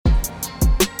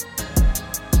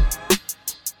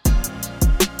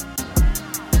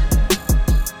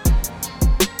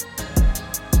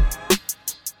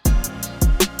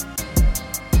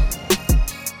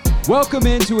Welcome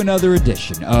into another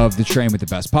edition of the Train with the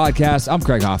Best podcast. I'm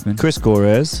Craig Hoffman. Chris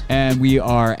Gorez. And we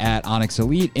are at Onyx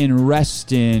Elite in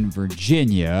Reston,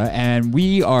 Virginia. And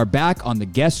we are back on the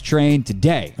guest train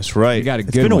today. That's right. We got a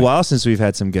It's good been one. a while since we've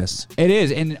had some guests. It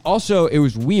is. And also, it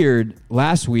was weird.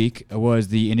 Last week was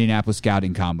the Indianapolis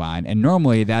Scouting Combine. And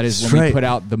normally that is That's when we right. put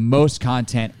out the most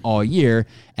content all year.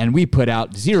 And we put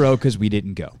out zero because we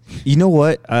didn't go. You know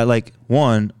what?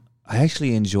 One, I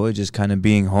actually enjoy just kind of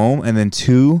being home. And then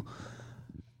two,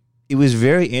 it was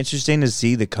very interesting to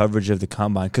see the coverage of the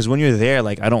combine. Because when you're there,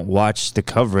 I don't watch the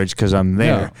coverage because I'm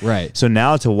there. No, right. So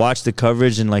now to watch the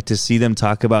coverage and to see them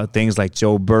talk about things like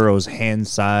Joe Burrow's hand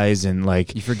size and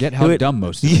You forget how dumb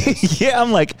most of it is. Yeah,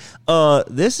 I'm like,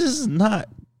 this is not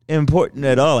important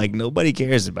at all. Nobody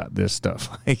cares about this stuff.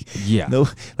 Yeah. No,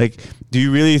 do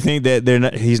you really think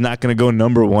that he's not going to go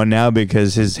number one now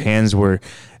because his hands were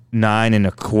 9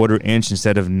 1/4 inch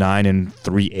instead of 9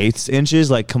 3/8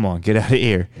 inches? Come on, get out of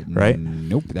here, right?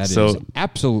 Nope, that is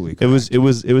absolutely correct.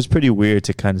 It was pretty weird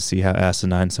to kind of see how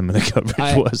asinine some of the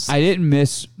coverage was. I didn't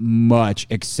miss much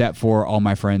except for all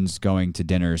my friends going to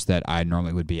dinners that I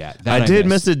normally would be at. I did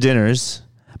miss the dinners.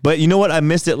 But you know what? I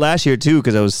missed it last year, too,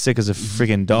 because I was sick as a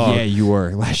freaking dog. Yeah, you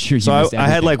were. Last year, So I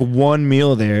had one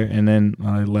meal there, and then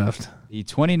I left. The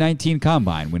 2019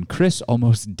 Combine, when Chris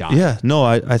almost died. Yeah, no,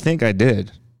 I think I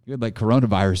did. You had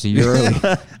coronavirus a year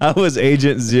early. I was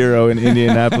Agent Zero in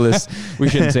Indianapolis. We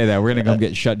shouldn't say that. We're going to go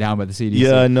get shut down by the CDC.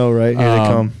 Yeah, I know, right? Here they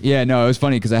come. Yeah, no, it was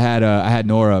funny because I had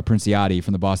Nora Princiati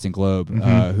from the Boston Globe,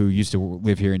 who used to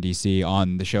live here in D.C.,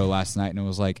 on the show last night, and it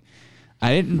was I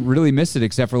didn't really miss it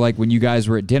except for when you guys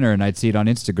were at dinner and I'd see it on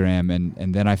Instagram,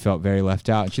 and then I felt very left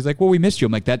out. And she's like, well, we missed you.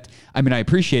 I'm like, I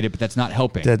appreciate it, but that's not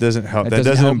helping. That doesn't help. That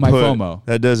doesn't help my put, FOMO.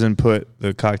 That doesn't put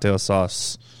the cocktail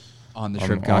sauce on the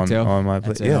shrimp cocktail on my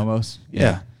plate. Yeah. Almost.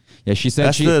 Yeah. Yeah, she said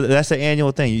that's the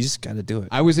annual thing. You just got to do it.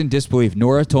 I was in disbelief.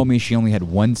 Nora told me she only had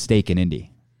one steak in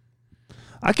Indy.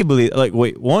 I could believe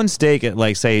one steak at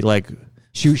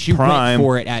She Prime. went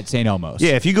for it at St. Elmo's.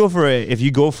 Yeah, if you go for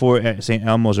it at St.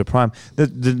 Elmo's or Prime, the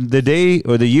day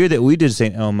or the year that we did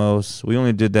St. Elmo's, we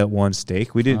only did that one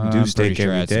steak. We didn't do steak pretty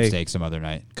sure I every had day some steak some other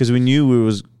night because we knew it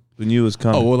was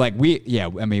coming. Oh well,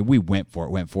 we went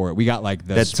for it. We got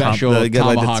the That special the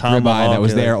tomahawk ribeye tomahawk, that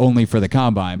was yeah. there only for the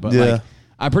combine. But Yeah.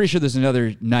 I'm pretty sure there's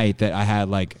another night that I had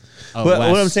But what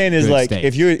I'm saying is steak.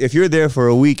 if you're there for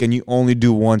a week and you only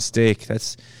do one steak,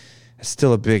 that's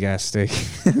still a big ass steak.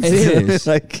 It is.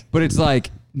 But it's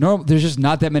normal. There's just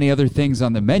not that many other things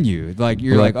on the menu.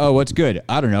 You're Right. oh, what's good?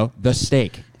 I don't know. The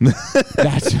steak.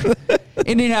 That's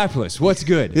Indianapolis. What's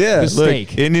good? Yeah, the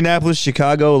steak. Indianapolis,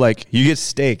 Chicago, you get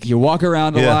steak. You walk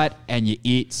around a Yeah. lot and you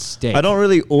eat steak. I don't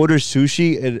really order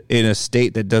sushi in a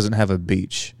state that doesn't have a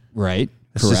beach. Right.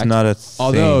 It's Correct. just not a thing.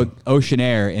 Although Ocean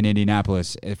Air in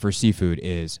Indianapolis for seafood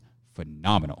is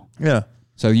phenomenal. Yeah.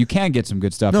 So you can get some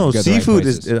good stuff. No, if you go to the right seafood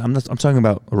places. is. I'm talking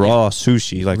about raw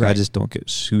sushi. I Right. just don't get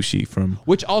sushi from.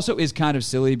 Which also is kind of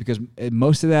silly because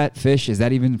most of that fish, is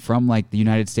that even from the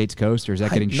United States coast, or is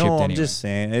that getting shipped No, anywhere? I'm just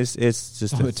saying. It's just.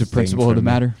 it's a thing principle for of the me.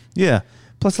 matter. Yeah.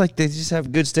 Plus, they just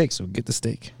have good steak, so get the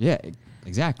steak Yeah,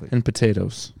 exactly. and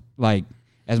potatoes.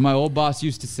 As my old boss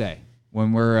used to say,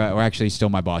 when we're actually still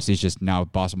my boss, he's just now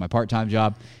boss of my part-time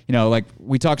job.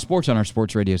 We talk sports on our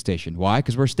sports radio station. Why?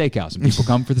 Because we're a steakhouse and people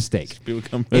come for the steak. People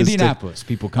come for the Indianapolis,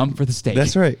 people come for the steak.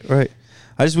 That's right. Right.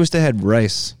 I just wish they had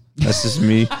rice. That's just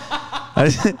me.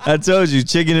 I told you,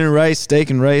 chicken and rice, steak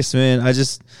and rice, man.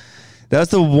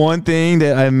 That's the one thing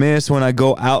that I miss when I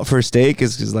go out for steak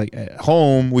is because at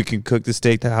home we can cook the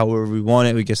steak to however we want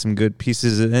it. We get some good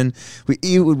pieces and then we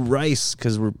eat with rice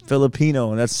because we're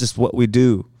Filipino and that's just what we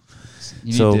do.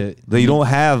 You don't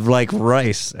have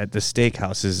rice at the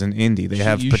steakhouses in Indy. They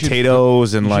have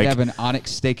potatoes and you should have an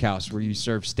Onyx Steakhouse where you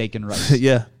serve steak and rice.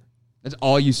 Yeah. That's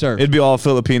all you serve. It'd be all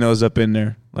Filipinos up in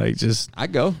there. I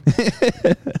go.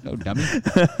 No dummy.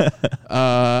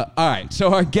 All right.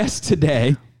 So our guest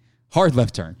today, hard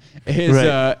left turn,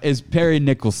 is Perry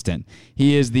Nicholson.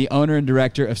 He is the owner and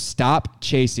director of Stop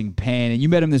Chasing Pain, and you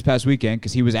met him this past weekend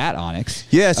because he was at Onyx.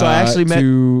 Yeah, so I actually met.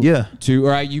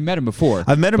 Yeah, you met him before.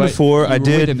 I've met him before. I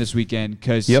did with him this weekend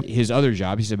because his other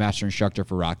job, he's a master instructor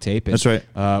for Rock Tape. And, that's right.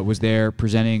 Was there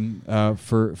presenting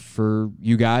for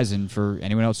you guys and for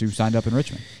anyone else who signed up in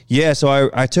Richmond. Yeah,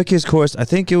 so I took his course. I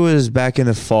think it was back in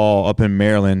the fall up in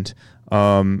Maryland.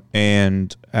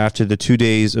 And after the 2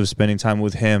 days of spending time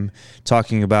with him,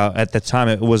 talking about, at the time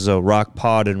it was a Rock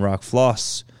Pod and Rock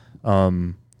Floss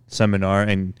seminar,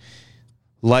 and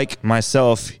like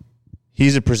myself,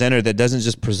 he's a presenter that doesn't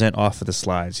just present off of the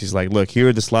slides. He's like, look, here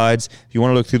are the slides. If you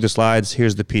want to look through the slides,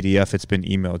 here's the PDF. It's been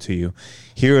emailed to you.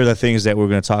 Here are the things that we're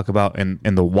going to talk about and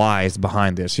the whys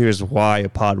behind this. Here's why a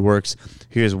pod works.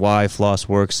 Here's why floss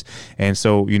works. And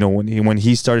so, when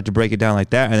he started to break it down like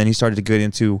that, and then he started to get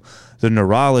into the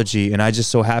neurology, and I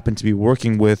just so happened to be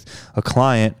working with a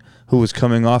client who was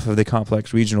coming off of the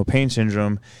complex regional pain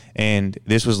syndrome, and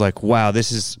this was like, wow,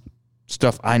 this is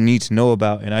stuff I need to know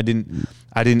about, and I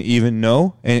didn't even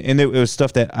know, and it was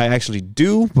stuff that I actually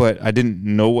do, but I didn't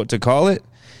know what to call it,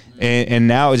 and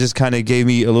now it just kind of gave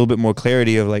me a little bit more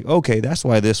clarity of like, okay, that's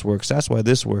why this works,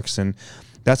 and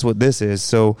that's what this is.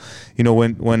 So,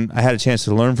 when I had a chance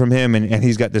to learn from him, and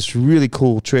he's got this really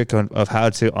cool trick of how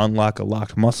to unlock a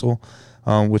locked muscle,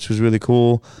 which was really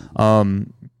cool.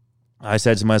 I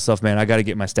said to myself, man, I got to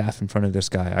get my staff in front of this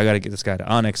guy. I got to get this guy to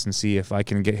Onyx and see if I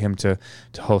can get him to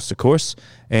host a course.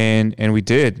 And we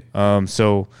did.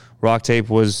 So Rock Tape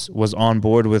was on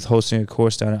board with hosting a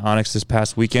course down at Onyx this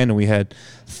past weekend, and we had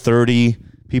 30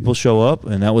 people show up,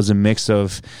 and that was a mix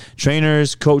of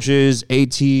trainers, coaches,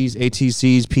 ATs,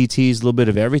 ATCs, PTs, a little bit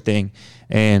of everything.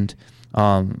 And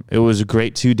it was a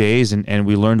great 2 days, and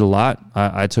we learned a lot.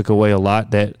 I took away a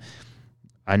lot that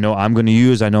I know I'm going to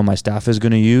use. I know my staff is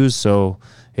going to use. So,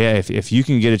 yeah, if you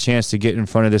can get a chance to get in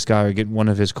front of this guy or get one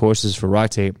of his courses for Rock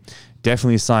Tape,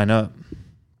 definitely sign up.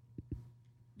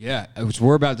 Yeah,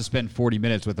 we're about to spend 40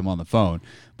 minutes with him on the phone.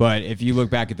 But if you look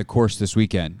back at the course this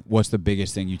weekend, what's the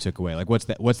biggest thing you took away? Like,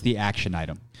 what's the action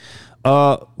item?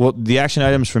 Well, the action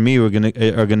items for me are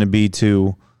gonna be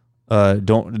to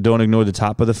don't ignore the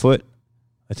top of the foot.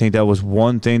 I think that was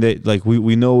one thing that, like,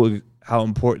 we know how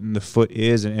important the foot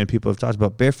is, and people have talked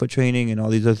about barefoot training and all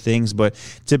these other things, but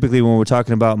typically when we're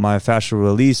talking about myofascial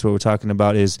release, what we're talking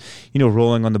about is,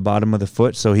 rolling on the bottom of the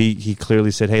foot. So he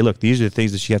clearly said, hey, look, these are the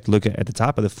things that you have to look at the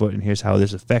top of the foot, and here's how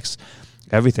this affects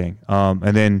everything.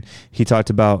 And then he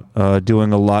talked about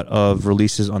doing a lot of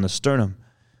releases on the sternum,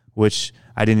 which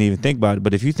I didn't even think about it.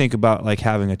 But if you think about like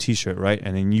having a t-shirt, right,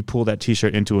 and then you pull that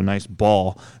t-shirt into a nice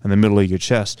ball in the middle of your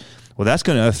chest, well, that's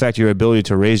going to affect your ability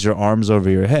to raise your arms over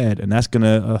your head, and that's going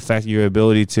to affect your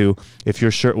ability to, if your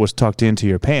shirt was tucked into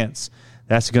your pants,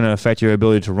 that's going to affect your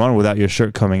ability to run without your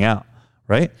shirt coming out,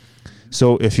 right?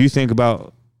 So if you think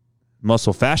about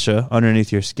muscle fascia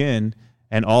underneath your skin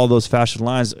and all those fascial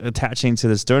lines attaching to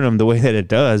the sternum the way that it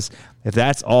does, if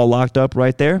that's all locked up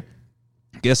right there,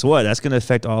 guess what? That's going to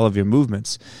affect all of your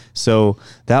movements. So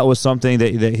that was something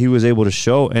that he was able to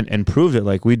show and proved it.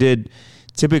 Like we did.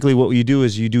 Typically what you do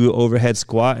is you do an overhead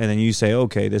squat, and then you say,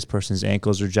 okay, this person's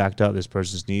ankles are jacked up, this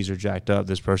person's knees are jacked up,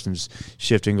 this person's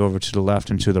shifting over to the left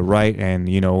and to the right, and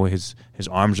his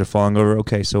arms are falling over.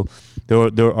 Okay, so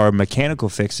there are mechanical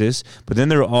fixes, but then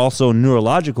there are also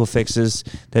neurological fixes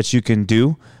that you can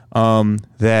do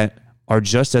that are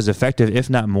just as effective, if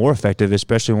not more effective,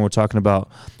 especially when we're talking about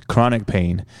chronic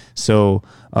pain. So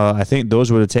I think those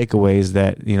were the takeaways,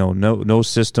 that no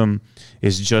system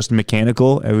is just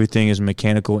mechanical. Everything is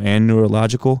mechanical and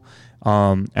neurological.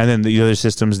 And then the other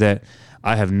systems that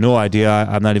I have no idea,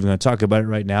 I'm not even going to talk about it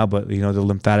right now, but the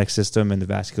lymphatic system and the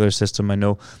vascular system, I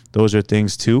know those are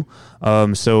things too.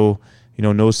 So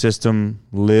no system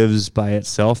lives by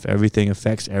itself. Everything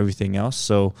affects everything else.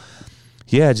 So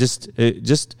yeah, it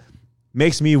just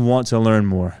makes me want to learn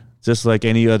more. Just like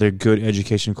any other good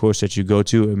education course that you go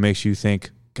to, it makes you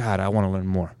think, God, I want to learn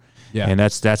more. Yeah. And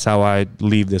that's how I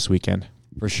leave this weekend.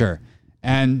 For sure.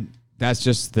 And that's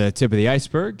just the tip of the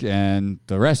iceberg, and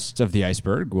the rest of the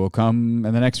iceberg will come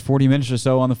in the next 40 minutes or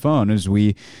so on the phone as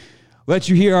we let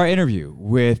you hear our interview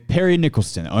with Perry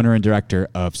Nicholson, owner and director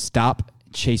of Stop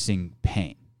Chasing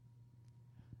Pain.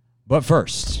 But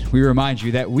first, we remind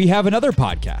you that we have another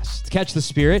podcast. Catch the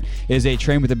Spirit is a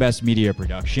Train with the Best media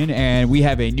production, and we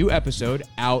have a new episode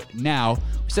out now.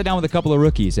 We sat down with a couple of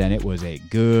rookies, and it was a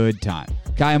good time.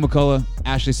 Kaya McCullough,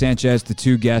 Ashley Sanchez, the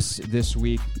two guests this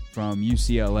week from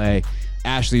UCLA.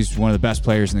 Ashley's one of the best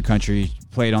players in the country,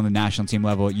 played on the national team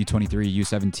level at U23,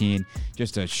 U17,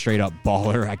 just a straight-up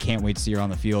baller. I can't wait to see her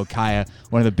on the field. Kaya,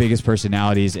 one of the biggest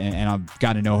personalities, and I've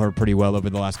got to know her pretty well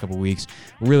over the last couple of weeks.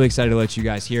 Really excited to let you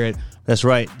guys hear it. That's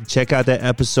right. Check out that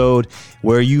episode.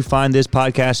 Where you find this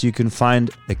podcast, you can find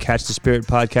the Catch the Spirit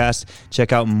podcast.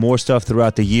 Check out more stuff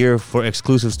throughout the year for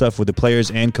exclusive stuff with the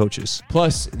players and coaches.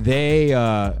 Plus,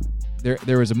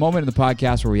 There was a moment in the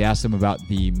podcast where we asked them about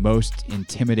the most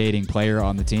intimidating player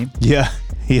on the team. Yeah.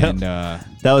 And that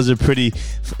was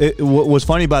what was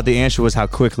funny about the answer was how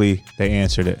quickly they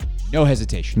answered it. No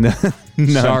hesitation. No.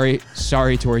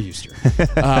 Sorry, Tori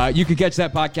Huster. You can catch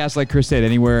that podcast, like Chris said,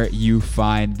 anywhere you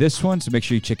find this one. So make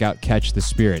sure you check out Catch the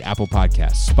Spirit, Apple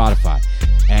Podcasts, Spotify,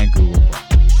 and Google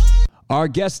Play. Our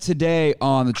guest today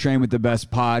on the Train with the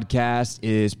Best podcast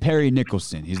is Perry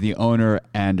Nicholson. He's the owner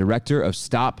and director of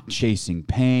Stop Chasing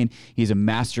Pain. He's a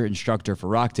master instructor for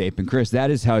Rock Tape. And Chris, that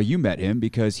is how you met him,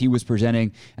 because he was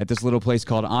presenting at this little place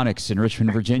called Onyx in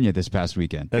Richmond, Virginia this past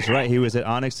weekend. That's right. He was at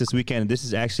Onyx this weekend. This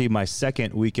is actually my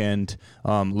second weekend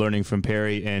learning from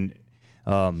Perry,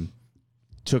 and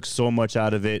took so much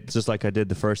out of it, just like I did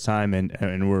the first time.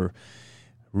 And we're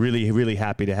really, really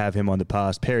happy to have him on the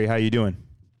podcast. Perry, how you doing?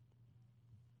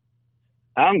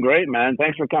 I'm great, man.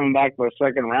 Thanks for coming back for a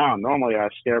second round. Normally, I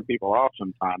scare people off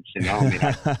sometimes, you know. I mean,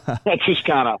 that's just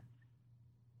kind of,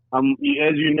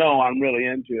 as you know, I'm really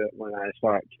into it when I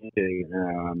start teaching,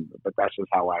 but that's just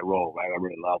how I roll, right? I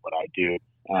really love what I do.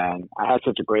 And I had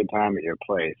such a great time at your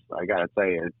place. I got to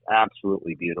say, it's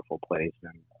absolutely beautiful place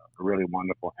and a really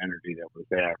wonderful energy that was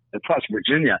there. And plus,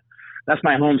 Virginia, that's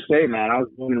my home state, man. I was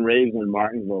born and raised in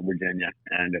Martinsville, Virginia,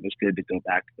 and it was good to go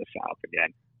back to the South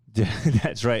again.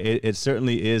 That's right. It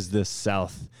certainly is the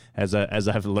South, as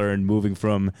I've learned, moving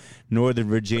from Northern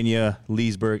Virginia,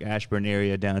 Leesburg, Ashburn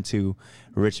area down to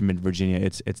Richmond, Virginia.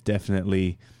 It's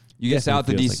definitely, you get south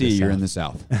of DC, like you're in the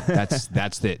South.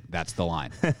 That's it. That's the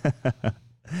line.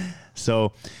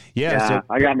 So, yeah.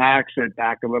 I got my accent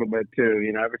back a little bit too.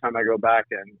 You know, every time I go back,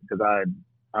 and because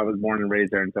I was born and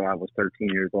raised there until I was 13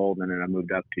 years old, and then I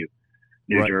moved up to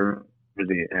New Jersey.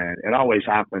 And it always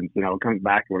happens, you know, it comes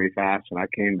back really fast. And I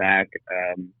came back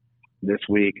this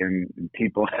week, and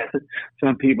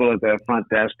some people at the front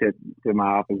desk to my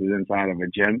office is inside of a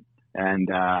gym, and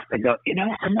they go, you know,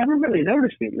 I never really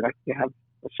noticed it. Like, you have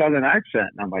a Southern accent.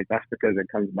 And I'm like, that's because it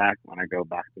comes back when I go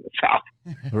back to the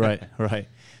South. Right.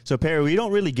 So, Perry, we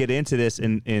don't really get into this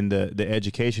in the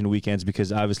education weekends,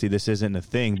 because obviously this isn't a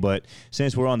thing. But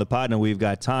since we're on the pod and we've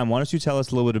got time, why don't you tell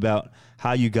us a little bit about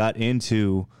how you got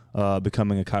into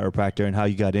becoming a chiropractor and how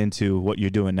you got into what you're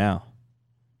doing now?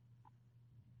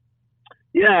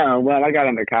 Yeah, well, I got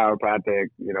into chiropractic,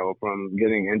 you know, from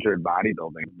getting injured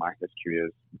bodybuilding. My history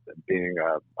is being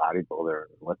a bodybuilder,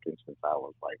 lifting since I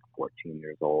was like 14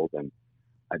 years old. And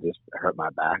I just hurt my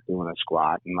back doing a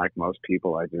squat. And like most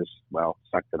people, I just,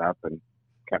 sucked it up and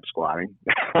kept squatting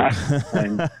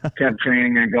and kept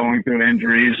training and going through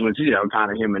injuries, which, you know,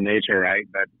 kind of human nature, right?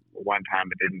 But one time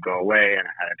it didn't go away, and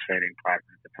I had a training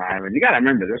partner at the time. And you got to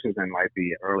remember, this was in like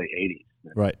the early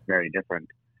 80s. Right. Very different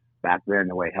back then,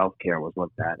 the way healthcare was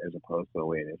looked at as opposed to the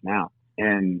way it is now.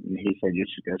 And he said, you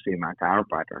should go see my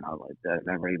chiropractor. And I was like, that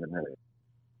never even really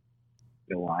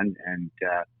the one. And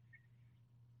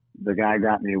the guy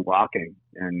got me walking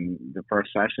in the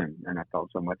first session, and I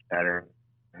felt so much better.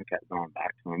 I kept going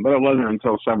back to him. But it wasn't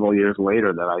until several years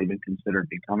later that I even considered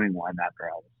becoming one, after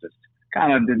I was just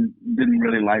kind of didn't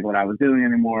really like what I was doing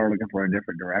anymore, looking for a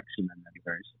different direction, and then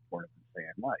very supportive and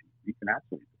saying, well, you can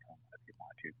absolutely become one if you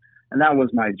want to. And that was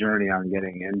my journey on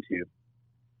getting into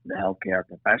the healthcare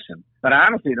profession. But I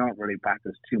honestly don't really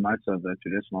practice too much of the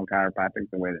traditional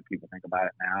chiropractic the way that people think about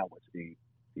it now, which the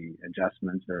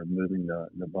adjustments or moving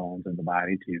the bones of the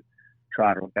body to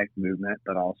try to affect movement,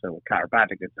 but also with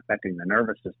chiropractic, it's affecting the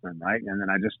nervous system, right? And then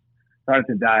I just started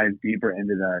to dive deeper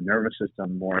into the nervous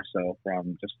system, more so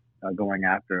from just going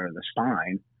after the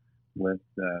spine with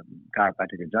the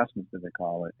chiropractic adjustments, as they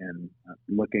call it, and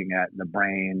looking at the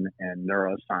brain and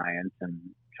neuroscience and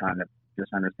trying to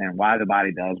just understand why the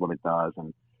body does what it does,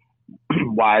 and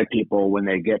why people, when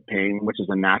they get pain, which is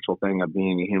a natural thing of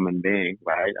being a human being,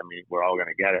 right? I mean, we're all going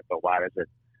to get it, but why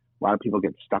do people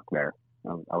get stuck there?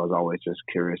 I was always just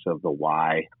curious of the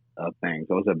why of things.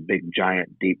 It was a big,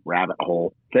 giant, deep rabbit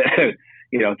hole that,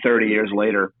 30 years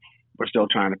later, we're still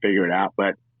trying to figure it out.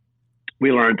 But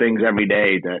we learn things every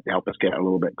day that help us get a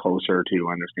little bit closer to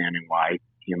understanding why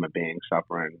human beings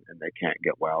suffer and they can't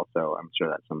get well. So I'm sure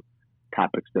that's some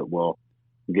topics that we'll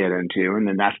get into. And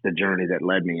then that's the journey that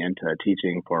led me into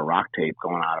teaching for Rock Tape,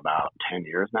 going on about 10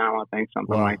 years now, I think,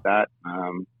 something like that.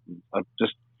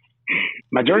 Just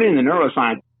my journey in the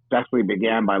neuroscience definitely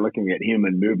began by looking at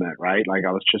human movement, right? Like,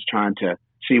 I was just trying to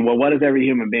see, well, what does every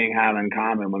human being have in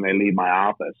common when they leave my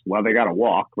office? Well, they got to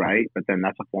walk, right? But then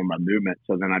that's a form of movement.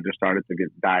 So then I just started to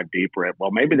dive deeper at,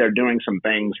 well, maybe they're doing some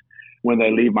things when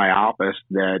they leave my office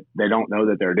that they don't know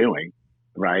that they're doing,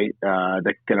 right?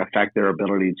 That can affect their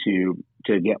ability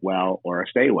to get well or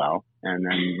stay well. And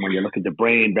then when you look at the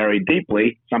brain very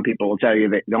deeply, some people will tell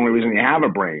you that the only reason you have a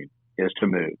brain is to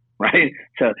move, right?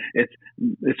 So it's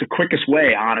the quickest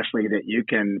way, honestly, that you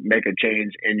can make a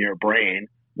change in your brain,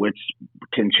 which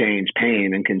can change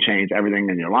pain and can change everything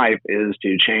in your life, is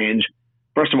to change,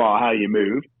 first of all, how you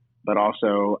move, but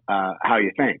also how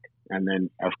you think. And then,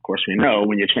 of course, we know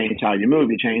when you change how you move,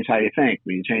 you change how you think.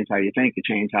 When you change how you think, you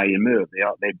change how you move.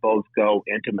 They both go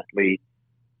intimately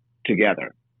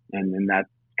together. And that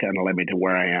kind of led me to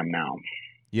where I am now.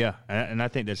 Yeah, and I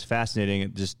think that's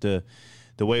fascinating, just the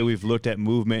way we've looked at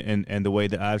movement and the way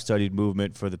that I've studied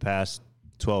movement for the past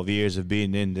 12 years of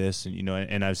being in this, and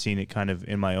and I've seen it kind of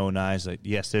in my own eyes. Like,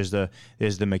 yes, there's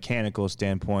the mechanical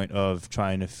standpoint of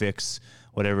trying to fix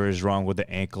whatever is wrong with the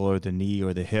ankle or the knee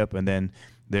or the hip, and then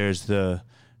there's the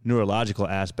neurological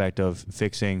aspect of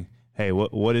fixing, hey,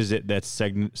 what is it that's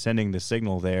sending the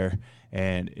signal there,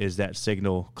 and is that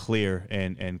signal clear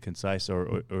and concise,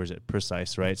 or is it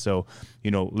precise, right? So,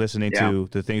 listening to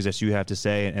the things that you have to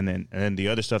say, and then the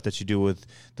other stuff that you do with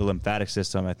the lymphatic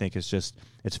system, I think it's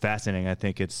fascinating. I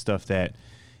think it's stuff that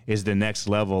is the next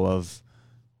level of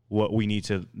what we need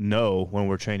to know when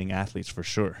we're training athletes, for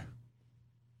sure.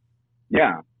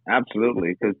 Yeah,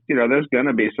 absolutely. Because, there's going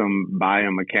to be some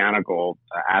biomechanical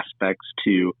aspects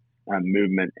to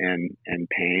movement and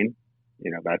pain.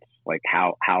 That's like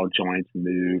how joints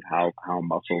move, how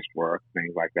muscles work,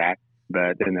 things like that.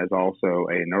 But then there's also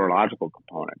a neurological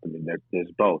component. I mean,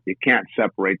 there's both. You can't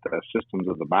separate the systems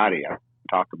of the body. I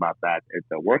talked about that at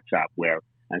the workshop, where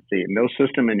I see no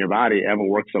system in your body ever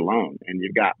works alone. And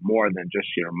you've got more than just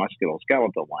your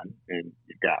musculoskeletal one, and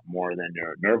you've got more than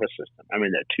your nervous system. I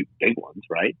mean, they're two big ones,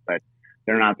 right? But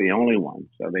they're not the only ones.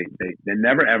 So they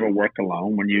never ever work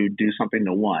alone. When you do something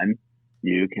to one,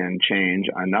 you can change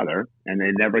another, and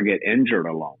they never get injured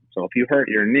alone. So if you hurt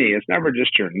your knee, it's never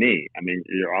just your knee. I mean,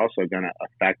 you're also going to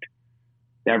affect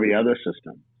every other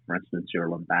system. For instance, your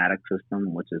lymphatic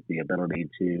system, which is the ability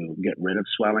to get rid of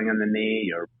swelling in the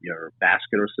knee, your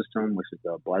vascular system, which is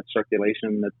the blood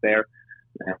circulation that's there.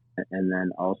 And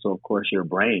then also, of course, your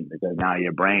brain, because now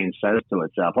your brain says to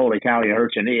itself, holy cow, you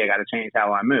hurt your knee, I got to change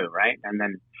how I move, right? And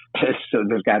then so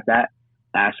there's got that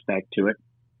aspect to it.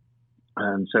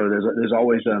 So there's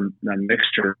always a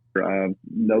mixture of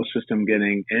no system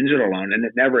getting injured alone, and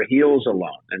it never heals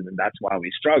alone. And that's why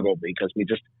we struggle, because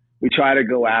we try to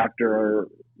go after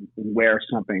where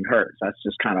something hurts. That's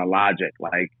just kind of logic.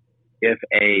 Like, if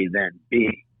A, then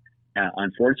B.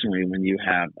 Unfortunately, when you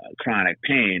have chronic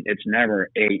pain, it's never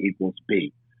A equals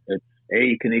B. It's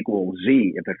A can equal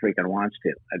Z if it freaking wants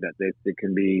to. It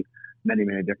can be many,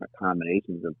 many different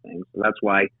combinations of things. So that's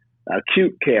why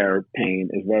acute care pain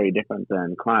is very different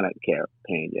than chronic care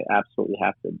pain. You absolutely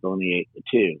have to delineate the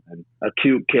two. And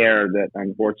acute care that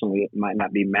unfortunately might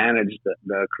not be managed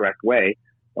the correct way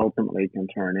ultimately can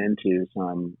turn into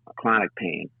some chronic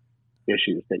pain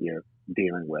issues that you're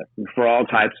dealing with, and for all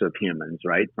types of humans,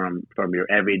 right? From your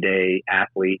everyday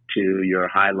athlete to your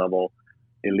high level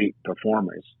elite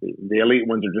performers. The elite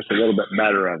ones are just a little bit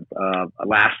better of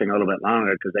lasting a little bit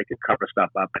longer, because they can cover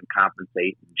stuff up and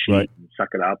compensate and cheat, right, and suck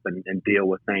it up and deal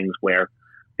with things where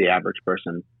the average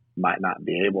person might not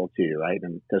be able to, right?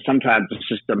 And because sometimes it's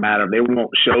just a matter of, they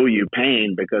won't show you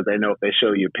pain because they know if they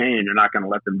show you pain, you're not going to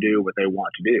let them do what they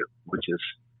want to do, which is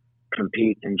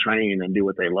compete and train and do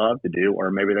what they love to do.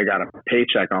 Or maybe they got a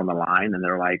paycheck on the line and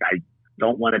they're like, I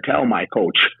don't want to tell my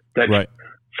coach that right,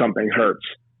 something hurts,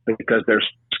 because they're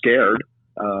scared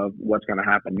of what's going to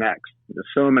happen next. There's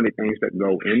so many things that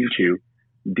go into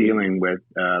dealing with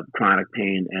chronic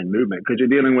pain and movement, because you're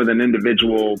dealing with an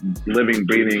individual, living,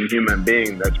 breathing human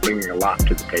being that's bringing a lot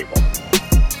to the table.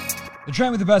 The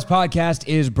Train with the Best podcast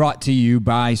is brought to you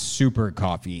by Super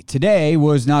Coffee. Today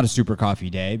was not a Super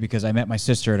Coffee day, because I met my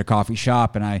sister at a coffee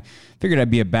shop, and I figured I'd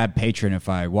be a bad patron if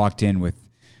I walked in with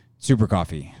Super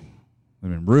Coffee. It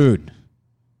would have been rude.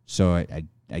 So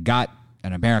I got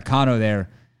an Americano there.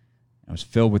 I was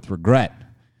filled with regret,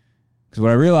 because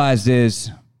what I realized is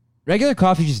regular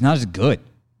coffee is just not as good.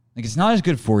 Like, it's not as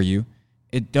good for you.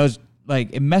 It does, like,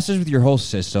 it messes with your whole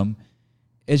system.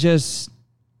 It's just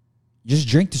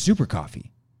drink the Super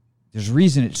Coffee. There's a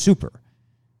reason it's super.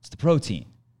 It's the protein.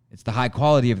 It's the high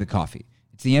quality of the coffee.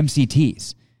 It's the MCTs.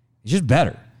 It's just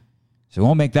better. So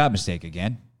won't make that mistake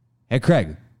again. Hey,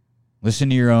 Craig, listen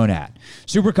to your own ad.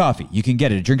 Super Coffee. You can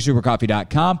get it at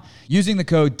drinksupercoffee.com using the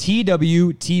code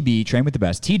TWTB, Train with the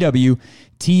Best,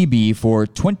 TWTB, for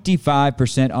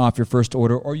 25% off your first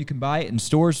order, or you can buy it in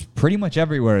stores pretty much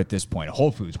everywhere at this point.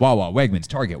 Whole Foods, Wawa, Wegmans,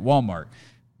 Target, Walmart.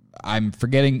 I'm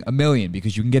forgetting a million,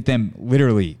 because you can get them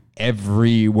literally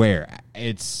everywhere.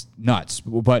 It's nuts.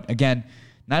 But again,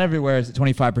 not everywhere is it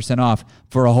 25% off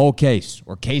for a whole case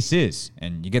or cases,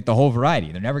 and you get the whole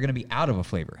variety. They're never going to be out of a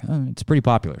flavor. It's pretty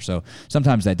popular. So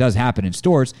sometimes that does happen in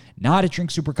stores, not at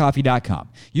drinksupercoffee.com.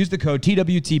 Use the code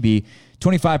TWTB,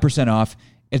 25% off.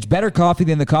 It's better coffee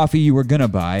than the coffee you were going to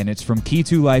buy, and it's from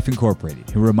Key2 Life Incorporated,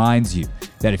 who reminds you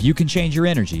that if you can change your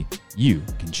energy, you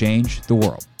can change the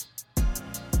world.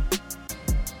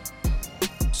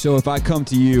 So if I come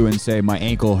to you and say my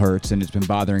ankle hurts and it's been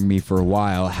bothering me for a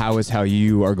while, how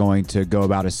you are going to go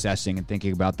about assessing and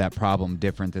thinking about that problem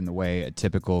different than the way a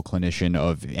typical clinician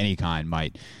of any kind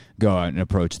might go out and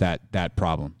approach that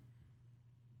problem?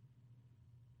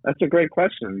 That's a great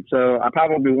question. So I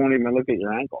probably won't even look at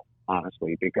your ankle,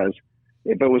 honestly, because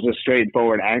if it was a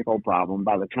straightforward ankle problem,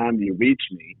 by the time you reach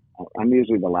me, I'm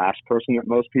usually the last person that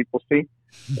most people see.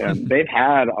 They've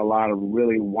had a lot of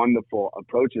really wonderful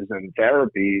approaches in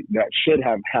therapy that should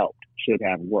have helped, should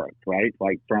have worked, right?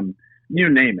 Like from, you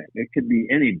name it. It could be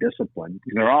any discipline.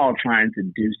 They're all trying to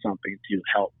do something to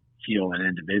help heal an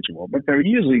individual, but they're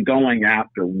usually going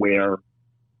after where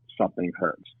something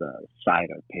hurts, the side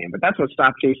of pain. But that's what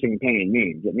stop chasing pain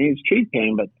means. It means treat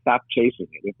pain, but stop chasing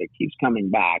it. If it keeps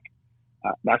coming back,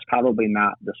 that's probably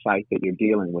not the site that you're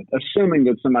dealing with, assuming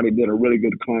that somebody did a really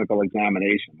good clinical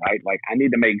examination, right? Like, I need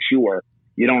to make sure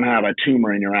you don't have a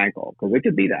tumor in your ankle, because it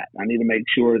could be that. I need to make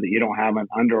sure that you don't have an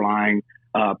underlying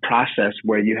process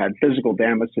where you had physical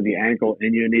damage to the ankle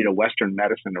and you need a Western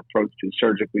medicine approach to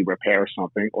surgically repair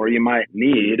something, or you might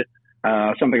need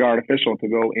something artificial to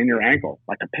go in your ankle,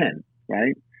 like a pin,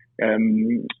 right?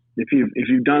 If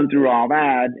you've done through all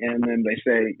that, and then they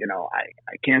say,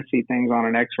 I can't see things on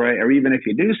an X-ray, or even if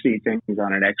you do see things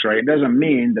on an X-ray, it doesn't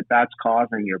mean that that's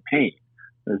causing your pain.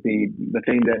 The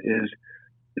thing that is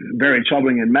very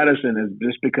troubling in medicine is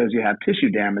just because you have tissue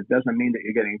damage doesn't mean that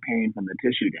you're getting pain from the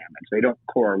tissue damage. They don't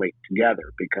correlate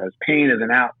together, because pain is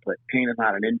an output. Pain is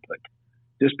not an input.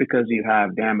 Just because you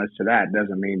have damage to that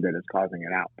doesn't mean that it's causing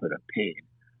an output of pain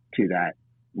to that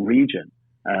region.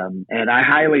 And I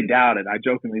highly doubt it. I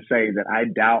jokingly say that I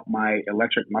doubt my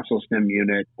electric muscle stim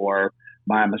unit or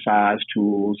my massage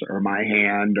tools or my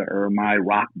hand or my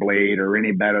rock blade or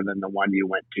any better than the one you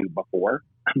went to before.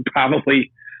 I'm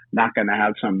probably not going to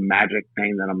have some magic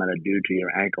thing that I'm going to do to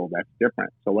your ankle that's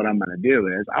different. So what I'm going to do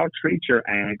is I'll treat your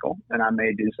ankle, and I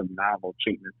may do some novel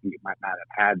treatments that you might not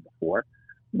have had before.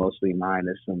 Mostly mine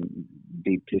is some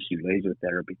deep tissue laser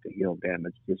therapy to heal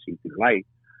damaged tissue through light.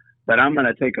 But I'm going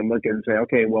to take a look and say,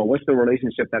 okay, well, what's the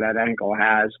relationship that ankle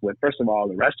has with, first of all,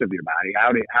 the rest of your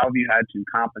body? How have you had to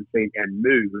compensate and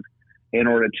move in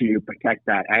order to protect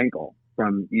that ankle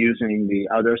from using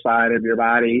the other side of your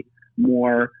body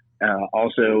more?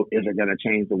 Also, is it going to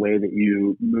change the way that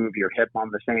you move your hip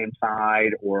on the same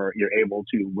side, or you're able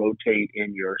to rotate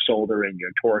in your shoulder and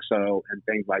your torso and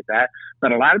things like that?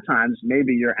 But a lot of times,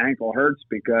 maybe your ankle hurts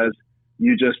because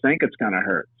you just think it's going to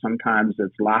hurt. Sometimes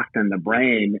it's locked in the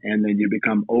brain, and then you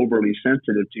become overly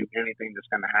sensitive to anything that's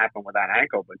going to happen with that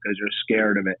ankle because you're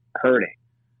scared of it hurting.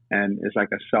 And it's like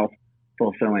a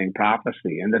self-fulfilling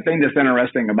prophecy. And the thing that's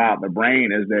interesting about the brain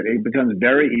is that it becomes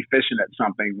very efficient at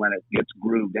something when it gets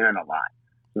grooved in a lot.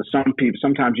 So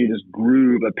sometimes you just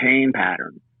groove a pain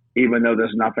pattern, even though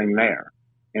there's nothing there.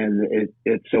 And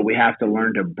so we have to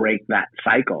learn to break that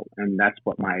cycle. And that's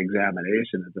what my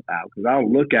examination is about. Because I'll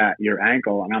look at your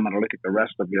ankle and I'm going to look at the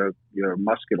rest of your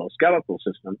musculoskeletal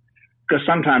system. Because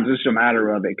sometimes it's a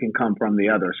matter of it can come from the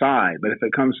other side. But if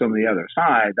it comes from the other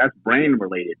side, that's brain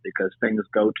related, because things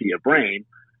go to your brain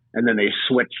and then they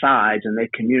switch sides and they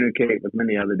communicate with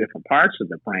many other different parts of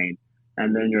the brain.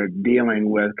 And then you're dealing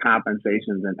with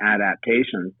compensations and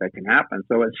adaptations that can happen.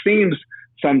 So it seems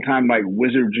sometimes like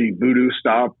wizardry voodoo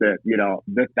stuff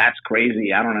that's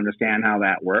crazy. I don't understand how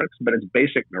that works, but it's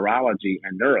basic neurology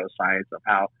and neuroscience of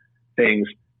how things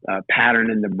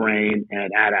pattern in the brain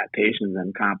and adaptations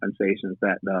and compensations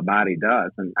that the body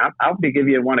does. And I'll give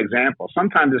you one example.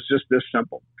 Sometimes it's just this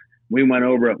simple. We went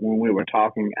over it when we were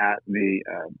talking at the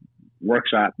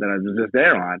workshop that I was just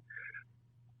there on.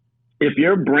 If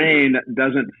your brain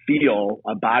doesn't feel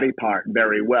a body part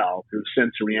very well through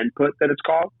sensory input, that it's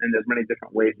called, and there's many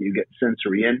different ways you get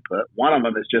sensory input. One of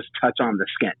them is just touch on the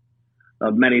skin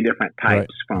of many different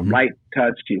types, right, from light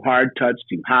touch to hard touch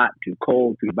to hot to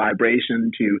cold to vibration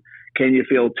to can you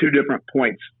feel two different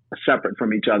points separate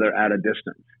from each other at a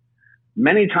distance.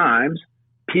 Many times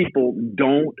people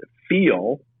don't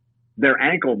feel their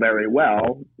ankle very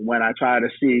well when I try to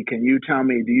see, can you tell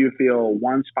me, do you feel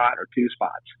one spot or two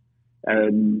spots?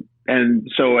 And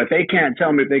so if they can't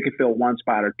tell me if they can feel one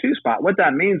spot or two spot, what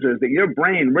that means is that your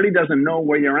brain really doesn't know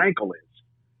where your ankle is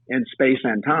in space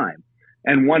and time.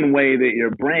 And one way that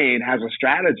your brain has a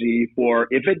strategy for,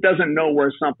 if it doesn't know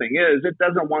where something is, it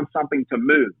doesn't want something to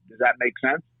move. Does that make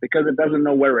sense? Because it doesn't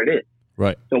know where it is.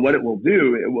 Right. So what it will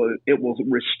do, it will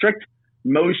restrict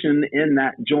motion in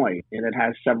that joint. And it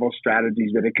has several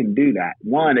strategies that it can do that.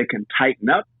 One, it can tighten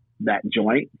up that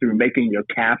joint through making your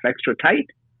calf extra tight.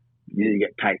 You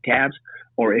get tight calves,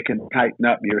 or it can tighten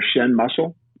up your shin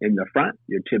muscle in the front,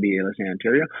 your tibialis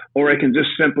anterior, or it can just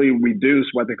simply reduce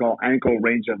what they call ankle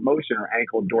range of motion or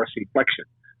ankle dorsiflexion.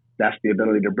 That's the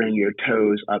ability to bring your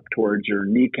toes up towards your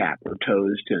kneecap or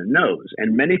toes to the nose.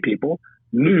 And many people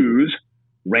lose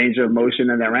range of motion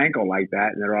in their ankle like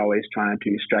that, and they're always trying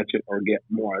to stretch it or get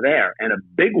more there. And a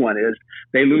big one is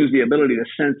they lose the ability to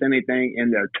sense anything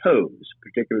in their toes,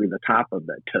 particularly the top of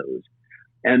the toes.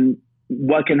 And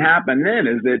what can happen then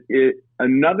is that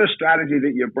another strategy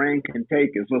that your brain can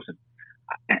take is, listen,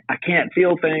 I can't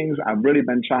feel things. I've really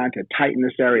been trying to tighten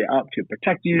this area up to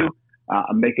protect you.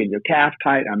 I'm making your calf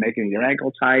tight. I'm making your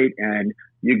ankle tight. And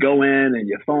you go in and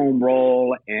you foam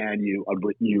roll and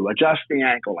you adjust the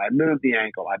ankle. I move the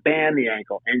ankle. I band the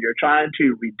ankle. And you're trying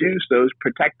to reduce those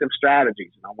protective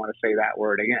strategies. And I want to say that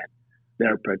word again.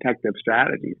 They're protective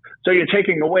strategies. So you're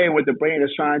taking away what the brain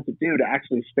is trying to do to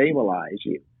actually stabilize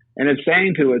you. And it's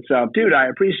saying to itself, dude, I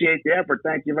appreciate the effort.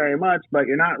 Thank you very much. But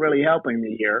you're not really helping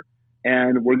me here.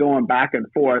 And we're going back and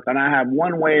forth. And I have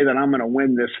one way that I'm going to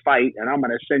win this fight. And I'm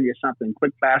going to send you something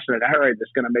quick, fast, and in a hurry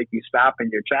that's going to make you stop in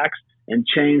your tracks and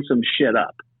change some shit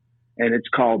up. And it's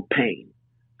called pain.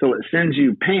 So it sends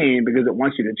you pain because it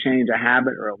wants you to change a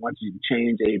habit or it wants you to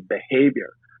change a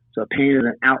behavior. So pain is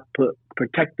an output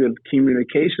protective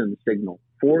communication signal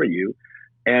for you.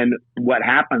 And what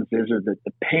happens is that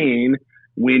the pain,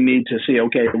 we need to see,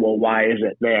 okay, well, why is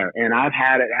it there? And I've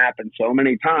had it happen so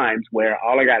many times where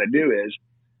all I got to do is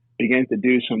begin to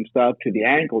do some stuff to the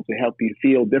ankle to help you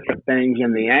feel different things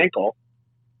in the ankle.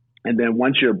 And then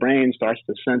once your brain starts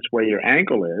to sense where your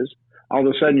ankle is, all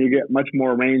of a sudden you get much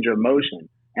more range of motion.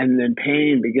 And then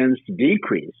pain begins to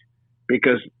decrease.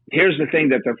 Because here's the thing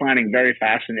that they're finding very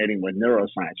fascinating with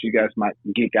neuroscience. You guys might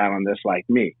geek out on this like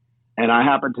me. And I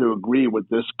happen to agree with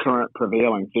this current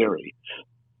prevailing theory.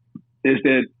 Is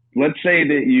that, let's say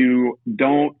that you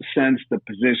don't sense the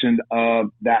position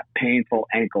of that painful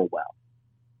ankle well.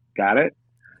 Got it?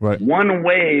 Right. One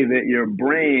way that your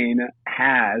brain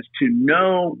has to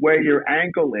know where your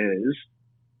ankle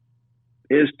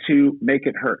is to make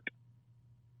it hurt.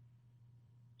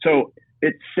 So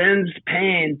it sends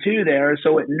pain to there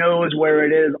so it knows where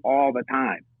it is all the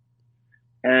time.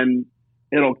 And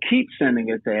it'll keep sending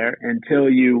it there until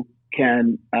you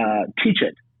can teach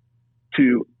it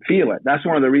to feel it. That's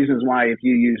one of the reasons why if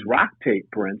you use rock tape,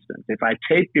 for instance, if I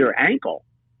tape your ankle,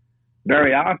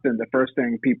 very often the first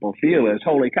thing people feel is,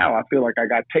 holy cow, I feel like I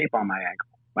got tape on my ankle,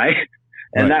 right?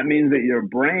 And that means that your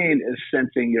brain is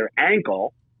sensing your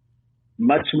ankle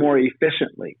much more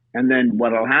efficiently. And then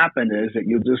what'll happen is that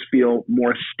you'll just feel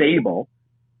more stable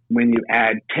when you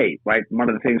add tape, right? One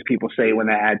of the things people say when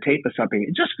they add tape to something,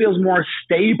 it just feels more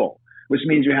stable, which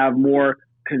means you have more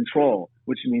control,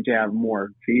 which means you have more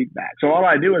feedback. So all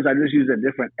I do is I just use a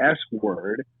different S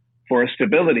word for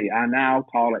stability. I now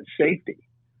call it safety.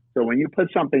 So when you put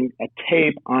a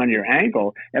tape on your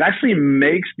ankle, it actually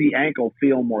makes the ankle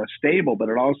feel more stable, but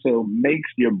it also makes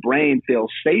your brain feel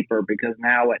safer because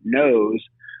now it knows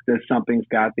that something's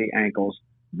got the ankle's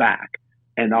back.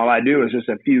 And all I do is just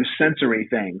a few sensory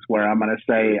things where I'm going to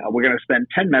say, we're going to spend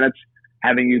 10 minutes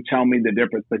having you tell me the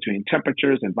difference between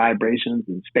temperatures and vibrations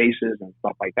and spaces and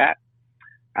stuff like that.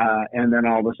 And then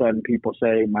all of a sudden people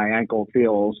say, my ankle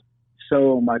feels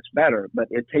so much better, but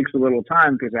it takes a little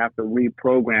time because you have to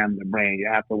reprogram the brain. You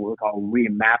have to what we call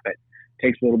remap it. It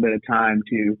takes a little bit of time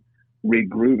to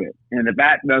regroove it. And if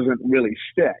that doesn't really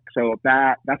stick, so if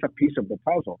that's a piece of the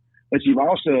puzzle. But you've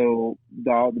also,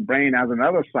 the brain has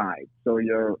another side. So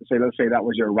let's say that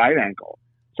was your right ankle.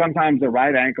 Sometimes the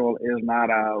right ankle is not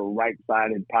a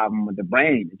right-sided problem with the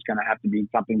brain. It's going to have to be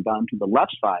something done to the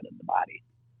left side of the body.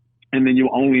 And then you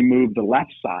only move the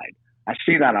left side. I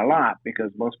see that a lot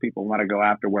because most people want to go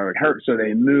after where it hurts, so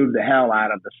they move the hell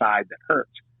out of the side that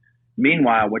hurts.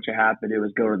 Meanwhile, what you have to do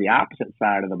is go to the opposite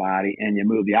side of the body and you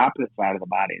move the opposite side of the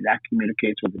body. That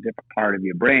communicates with a different part of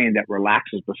your brain that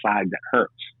relaxes the side that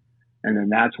hurts. And then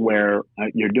that's where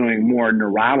you're doing more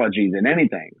neurology than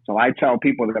anything. So I tell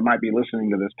people that might be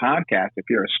listening to this podcast, if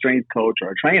you're a strength coach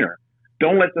or a trainer,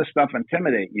 don't let this stuff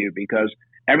intimidate you because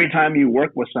every time you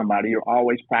work with somebody, you're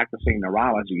always practicing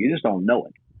neurology. You just don't know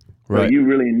it. Right. So you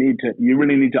really need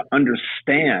to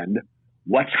understand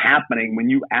what's happening when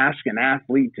you ask an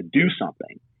athlete to do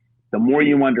something. The more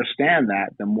you understand that,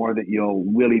 the more that you'll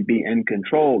really be in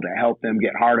control to help them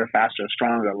get harder, faster,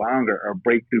 stronger, longer, or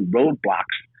break through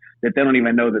roadblocks that they don't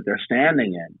even know that they're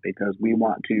standing in, because we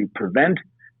want to prevent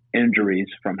injuries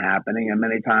from happening. And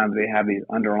many times they have these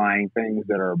underlying things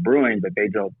that are brewing, but they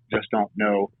just don't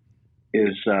know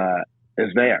is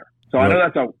there. So right. I know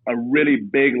that's a really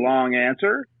big, long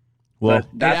answer. Well, But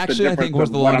that's actually, I think was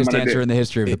the longest answer in the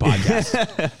history of the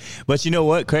podcast. But you know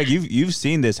what, Craig? You've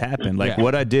seen this happen. Like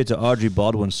what I did to Audrey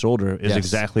Baldwin's shoulder is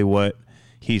exactly what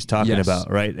he's talking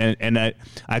about, right? And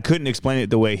I couldn't explain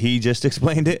it the way he just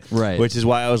explained it, right? Which is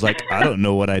why I was like, I don't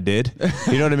know what I did.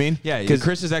 You know what I mean? Yeah, because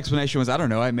Chris's explanation was, I don't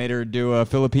know, I made her do a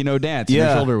Filipino dance. And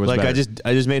her shoulder was like better.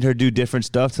 I just made her do different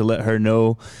stuff to let her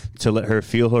know, to let her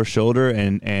feel her shoulder,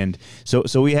 and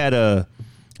so we had a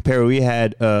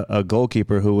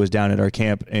goalkeeper who was down at our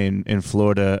camp in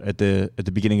Florida at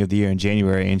the beginning of the year in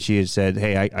January, and she had said,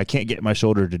 hey, I can't get my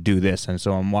shoulder to do this, and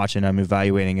so I'm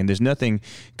evaluating, and there's nothing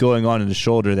going on in the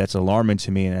shoulder that's alarming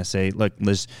to me, and I say, look,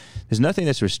 there's nothing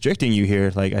that's restricting you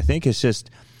here. Like, I think it's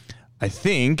just,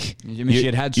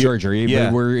 she had surgery,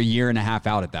 but we're a year and a half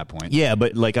out at that point. Yeah,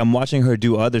 but like I'm watching her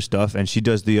do other stuff, and she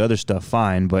does the other stuff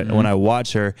fine. But when I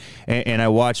watch her, and I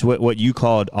watch what you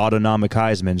called autonomic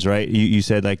Heismans, right? You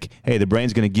said like, hey, the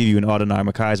brain's going to give you an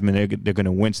autonomic Heisman. They're going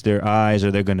to wince their eyes,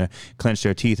 or they're going to clench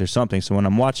their teeth or something. So when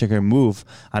I'm watching her move,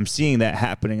 I'm seeing that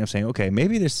happening. I'm saying, okay,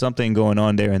 maybe there's something going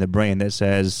on there in the brain that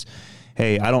says,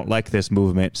 hey, I don't like this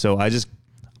movement. So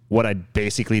what I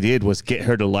basically did was get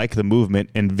her to like the movement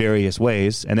in various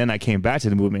ways. And then I came back to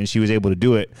the movement, and she was able to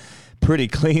do it pretty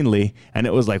cleanly. And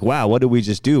it was like, wow, what did we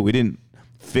just do? We didn't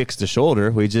fix the shoulder.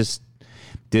 We just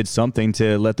did something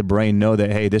to let the brain know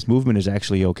that, hey, this movement is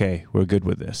actually okay. We're good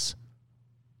with this.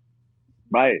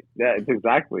 Right. Yeah, it's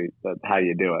exactly how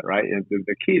you do it, right? And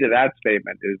the key to that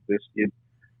statement is this: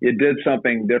 you did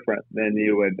something different than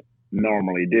you would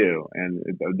normally do. And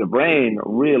the brain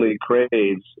really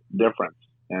craves difference.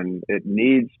 And it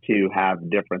needs to have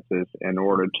differences in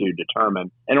order to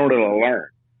learn.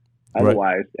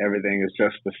 Otherwise, everything is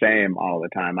just the same all the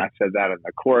time. I said that in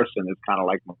the course, and it's kind of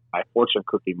like my fortune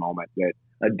cookie moment, that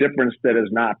a difference that is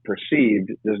not perceived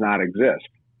does not exist.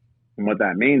 And what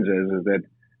that means is that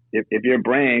if your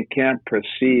brain can't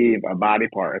perceive a body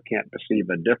part, it can't perceive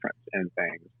a difference in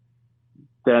things,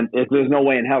 then there's no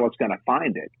way in hell it's going to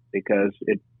find it, because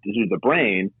through the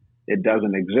brain, it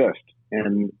doesn't exist.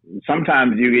 And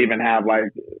sometimes you even have, like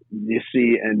you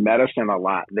see in medicine a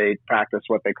lot, they practice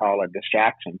what they call a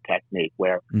distraction technique,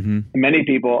 where many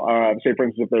people, say for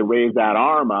instance, if they raise that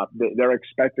arm up, they're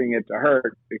expecting it to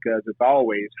hurt because it's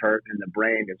always hurt, and the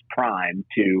brain is primed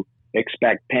to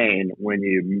expect pain when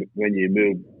you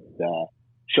move the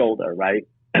shoulder, right?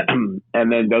 And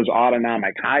then those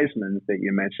autonomic Heismans that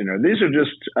you mentioned, these are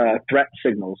just threat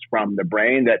signals from the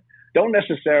brain that don't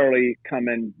necessarily come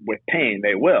in with pain.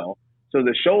 They will. So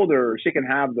the shoulder, she can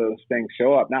have those things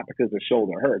show up, not because the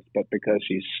shoulder hurts, but because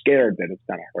she's scared that it's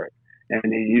going to hurt.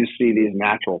 And you see these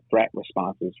natural threat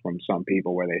responses from some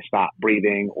people where they stop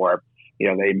breathing, or,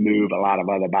 they move a lot of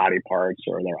other body parts,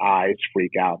 or their eyes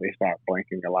freak out. They start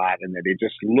blinking a lot, and they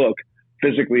just look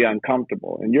physically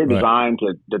uncomfortable. And you're designed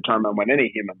to determine when any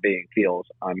human being feels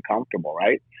uncomfortable,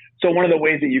 right? So one of the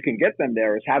ways that you can get them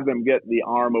there is have them get the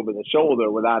arm over the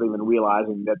shoulder without even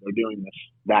realizing that they're doing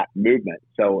that movement.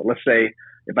 So let's say,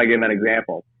 if I give an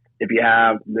example, if you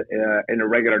have in a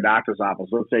regular doctor's office,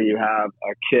 let's say you have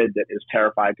a kid that is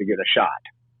terrified to get a shot.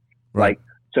 Right.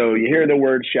 So you hear the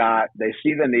word shot, they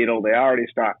see the needle, they already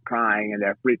start crying, and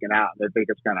they're freaking out. They think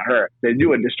it's going to hurt. They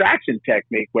do a distraction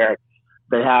technique where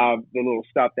they have the little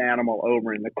stuffed animal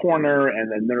over in the corner, and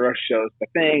the nurse shows the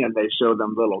thing, and they show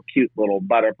them cute little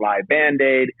butterfly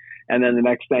Band-Aid. And then the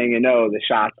next thing you know, the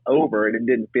shot's over, and it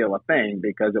didn't feel a thing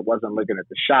because it wasn't looking at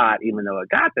the shot. Even though it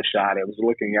got the shot, it was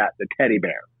looking at the teddy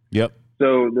bear. Yep.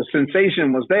 So the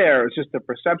sensation was there. It's just the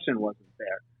perception wasn't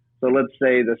there. So let's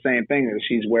say the same thing, that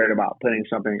she's worried about putting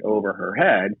something over her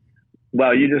head.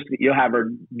 Well, you'll have her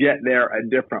get there a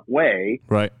different way,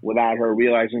 right, without her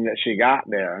realizing that she got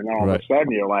there. And then all of a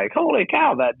sudden you're like, holy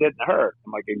cow, that didn't hurt.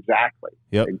 I'm like, exactly.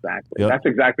 Yep. Exactly. Yep. That's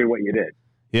exactly what you did.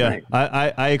 Yeah.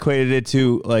 Right. I equated it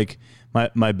to like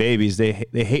my babies. They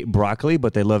hate broccoli,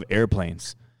 but they love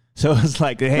airplanes. So it's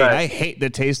like, hey, I hate the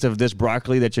taste of this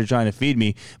broccoli that you're trying to feed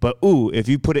me, but if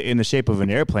you put it in the shape of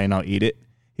an airplane, I'll eat it.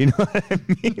 You know what I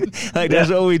mean? Like, that's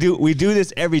what we do. We do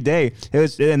this every day.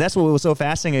 And that's what was so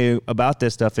fascinating about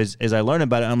this stuff is I learned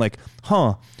about it. I'm like,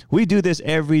 we do this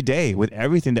every day with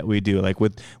everything that we do. Like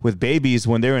with babies,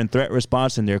 when they're in threat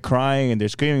response and they're crying and they're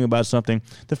screaming about something,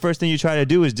 the first thing you try to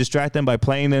do is distract them by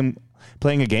playing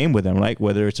a game with them, right?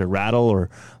 Whether it's a rattle or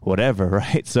whatever,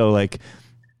 right? So like,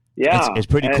 it's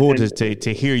pretty cool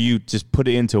to hear you just put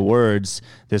it into words,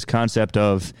 this concept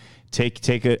of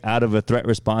take it out of a threat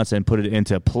response and put it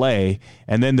into play,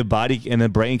 and then the body and the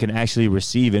brain can actually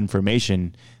receive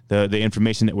information, the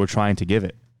information that we're trying to give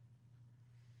it.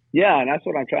 Yeah, and that's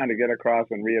what I'm trying to get across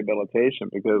in rehabilitation,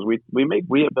 because we make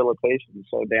rehabilitation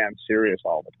so damn serious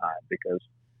all the time because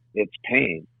it's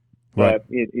pain. But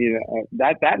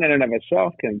that in and of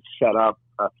itself can set up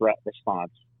a threat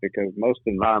response, because most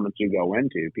environments you go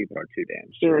into, people are too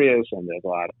damn serious and there's a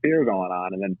lot of fear going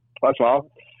on. And then plus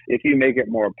all, if you make it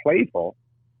more playful,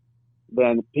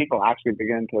 then people actually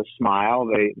begin to smile.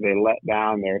 They let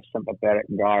down their sympathetic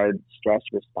guard stress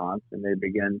response, and they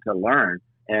begin to learn.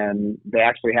 And they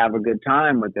actually have a good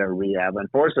time with their rehab.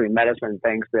 Unfortunately, medicine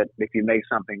thinks that if you make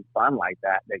something fun like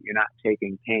that you're not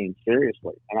taking pain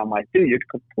seriously. And I'm like, dude, you're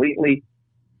completely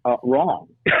wrong.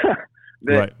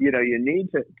 That, you need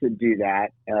to do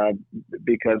that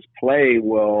because play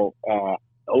will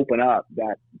open up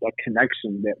that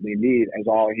connection that we need as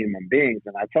all human beings.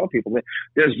 And I tell people that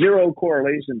there's zero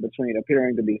correlation between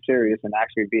appearing to be serious and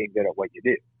actually being good at what you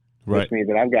do. Right. Which means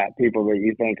that I've got people that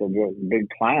you think are just big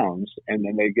clowns, and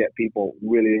then they get people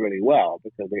really, really well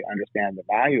because they understand the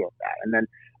value of that. And then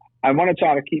I want to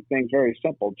try to keep things very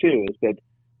simple too, is that,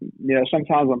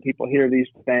 sometimes when people hear these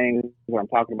things, when I'm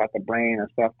talking about the brain and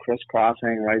stuff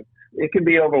crisscrossing, right, it can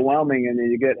be overwhelming, and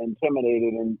then you get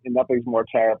intimidated, and nothing's more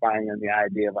terrifying than the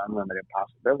idea of unlimited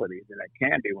possibilities. And it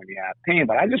can be when you have pain,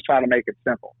 but I just try to make it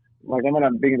simple. Like I'm going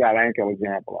to bring that ankle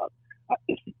example up.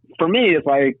 For me, it's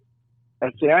like,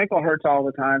 if the ankle hurts all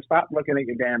the time, stop looking at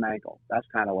your damn ankle. That's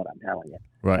kind of what I'm telling you.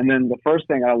 Right. And then the first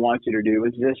thing I want you to do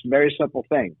is this very simple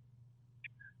thing.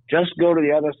 Just go to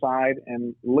the other side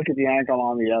and look at the ankle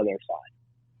on the other side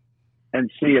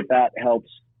and see if that helps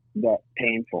the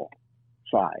painful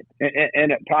side.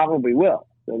 And it probably will.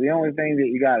 So the only thing that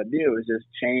you got to do is just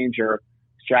change your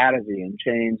strategy and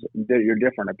change your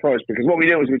different approach. Because what we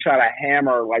do is we try to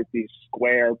hammer like these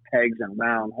square pegs and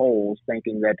round holes,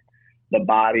 thinking that the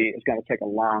body is going to take a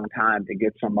long time to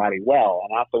get somebody well.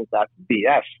 And I think that's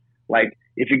BS. Like,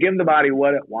 if you give the body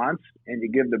what it wants and you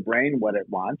give the brain what it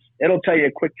wants, it'll tell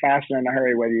you quick, fast, and in a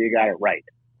hurry whether you got it right.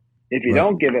 If you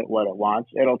don't give it what it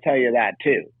wants, it'll tell you that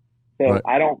too. So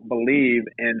I don't believe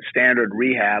in standard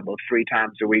rehab of 3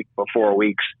 times a week for 4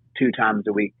 weeks, 2 times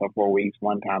a week for 4 weeks,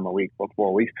 1 time a week for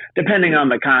 4 weeks, depending on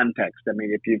the context. I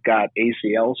mean, if you've got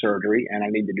ACL surgery and I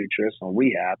need to do traditional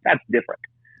rehab, that's different.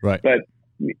 Right. But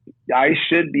I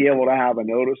should be able to have a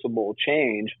noticeable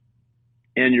change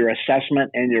in your assessment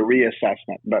and your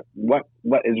reassessment. But what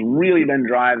has really been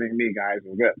driving me, guys,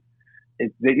 is this.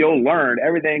 It's that you'll learn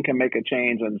everything can make a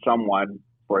change in someone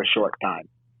for a short time.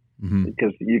 Mm-hmm.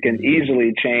 Because you can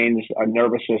easily change a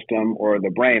nervous system or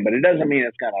the brain, but it doesn't mean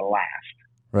it's going to last.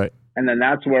 Right. And then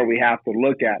that's where we have to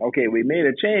look at, okay, we made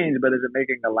a change, but is it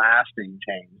making a lasting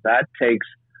change? That takes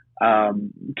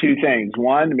 2 things.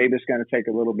 One, maybe it's going to take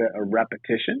a little bit of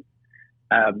repetition.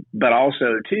 But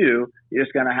also, 2, you're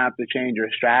just going to have to change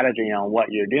your strategy on what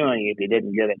you're doing if you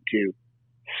didn't get it to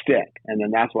stick. And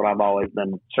then that's what I've always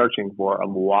been searching for,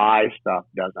 of why stuff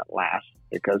doesn't last.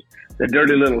 Because the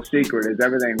dirty little secret is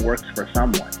everything works for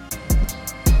someone.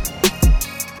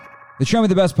 The Train with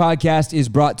the Best podcast is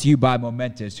brought to you by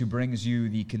Momentous, who brings you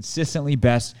the consistently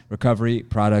best recovery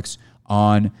products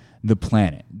on the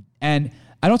planet. And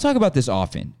I don't talk about this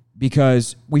often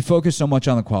because we focus so much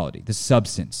on the quality, the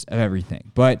substance of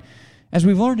everything. But as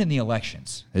we've learned in the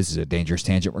elections, this is a dangerous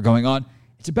tangent we're going on,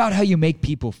 it's about how you make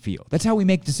people feel. That's how we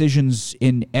make decisions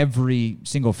in every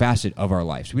single facet of our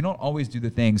lives. We don't always do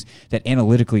the things that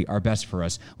analytically are best for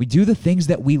us. We do the things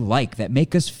that we like, that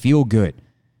make us feel good.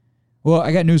 Well,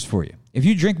 I got news for you. If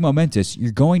you drink Momentous,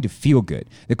 you're going to feel good.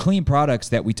 The clean products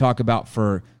that we talk about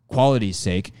for quality's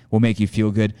sake will make you feel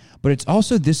good, but it's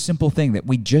also this simple thing that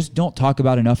we just don't talk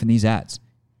about enough in these ads.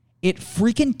 It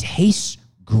freaking tastes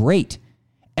great.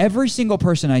 Every single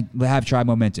person I have tried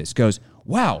Momentous goes,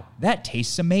 wow, that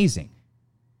tastes amazing.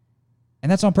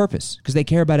 And that's on purpose because they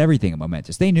care about everything at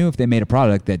Momentous. They knew if they made a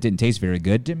product that didn't taste very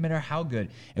good, didn't matter how good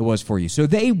it was for you. So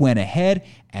they went ahead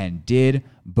and did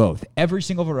both. Every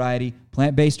single variety,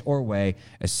 plant-based or whey,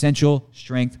 essential,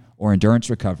 strength, or endurance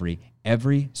recovery,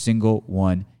 every single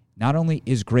one not only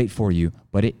is great for you,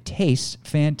 but it tastes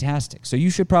fantastic. So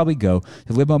you should probably go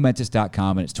to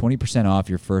livemomentous.com, and it's 20% off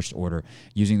your first order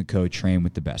using the code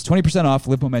TRAINWITHTHEBEST. 20% off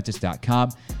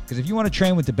livemomentous.com, because if you want to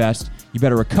train with the best, you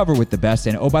better recover with the best.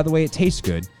 And oh, by the way, it tastes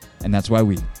good, and that's why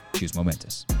we choose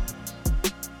Momentous.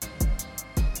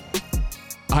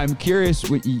 I'm curious.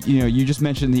 You just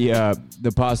mentioned the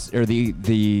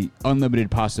unlimited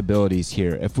possibilities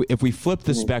here. If we flip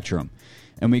the spectrum,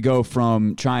 and we go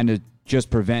from trying to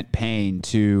just prevent pain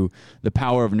to the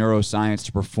power of neuroscience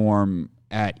to perform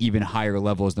at even higher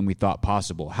levels than we thought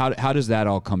possible, how does that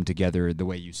all come together the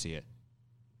way you see it?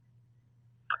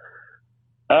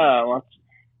 Good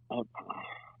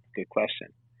question.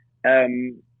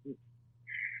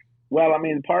 Well, I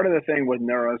mean, part of the thing with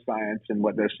neuroscience and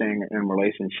what they're saying in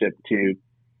relationship to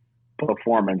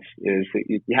performance is that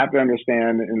you have to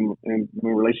understand in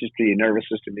relation to your nervous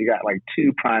system, you got like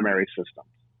two primary systems,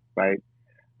 right?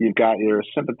 You've got your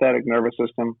sympathetic nervous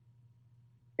system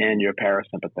and your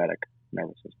parasympathetic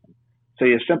nervous system. So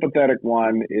your sympathetic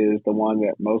one is the one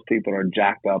that most people are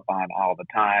jacked up on all the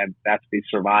time. That's the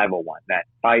survival one, that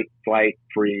fight, flight,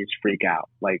 freeze, freak out.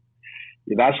 Like,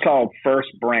 that's called first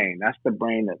brain. That's the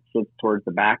brain that sits towards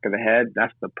the back of the head.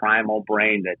 That's the primal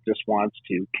brain that just wants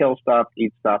to kill stuff,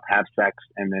 eat stuff, have sex,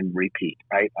 and then repeat,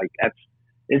 right? Like, that's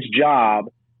its job,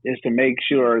 is to make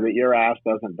sure that your ass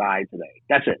doesn't die today.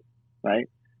 That's it, right?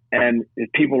 And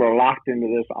if people are locked into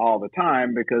this all the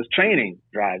time because training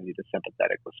drives you to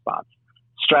sympathetic response.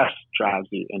 Stress drives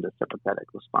you into sympathetic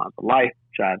response. Life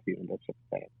drives you into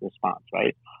sympathetic response,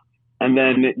 right? And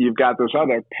then you've got this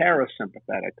other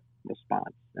parasympathetic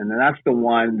response. And then that's the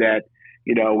one that,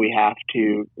 we have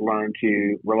to learn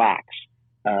to relax,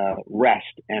 rest,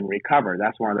 and recover.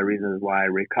 That's one of the reasons why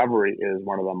recovery is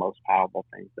one of the most powerful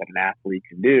things that an athlete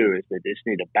can do, is they just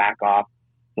need to back off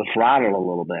the throttle a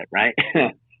little bit, right?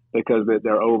 Because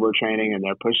they're overtraining and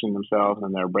they're pushing themselves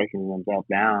and they're breaking themselves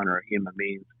down, or human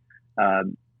beings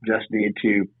just need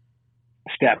to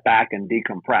step back and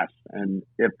decompress. And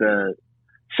if the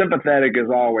sympathetic is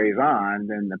always on,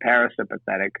 then the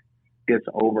parasympathetic gets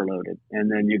overloaded.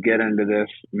 And then you get into this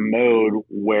mode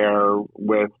where,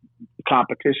 with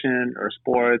competition or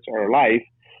sports or life,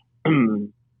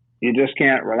 you just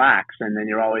can't relax. And then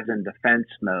you're always in defense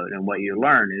mode. And what you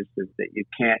learn is that you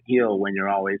can't heal when you're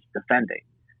always defending.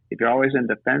 If you're always in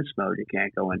defense mode, you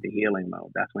can't go into healing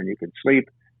mode. That's when you can sleep,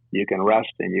 you can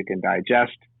rest, and you can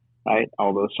digest, right?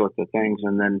 All those sorts of things.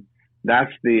 And then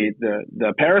that's the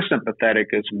parasympathetic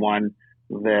is one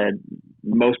that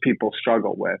most people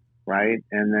struggle with, right?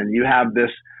 And then you have this,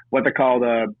 what they call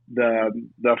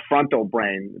the frontal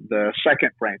brain, the second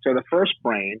brain. So the first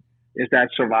brain is that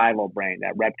survival brain,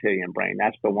 that reptilian brain.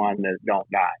 That's the one that don't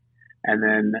die. And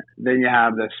then you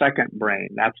have the second brain.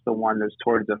 That's the one that's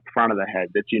towards the front of the head,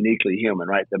 that's uniquely human,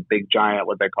 right? The big giant,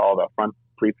 what they call the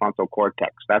prefrontal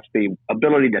cortex. That's the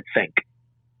ability to think,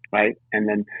 right? And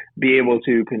then be able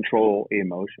to control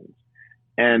emotions.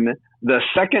 And the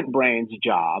second brain's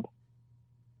job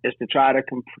is to try to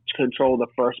control the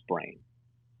first brain.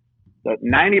 But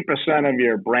 90% of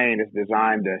your brain is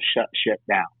designed to shut shit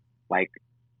down, like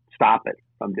stop it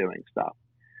from doing stuff.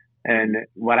 And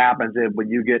what happens is when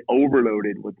you get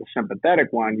overloaded with the sympathetic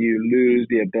one, you lose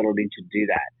the ability to do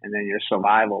that. And then your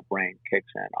survival brain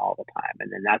kicks in all the time.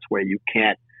 And then that's where you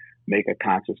can't make a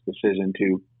conscious decision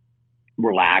to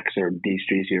relax or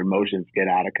de-stress. Your emotions get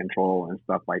out of control and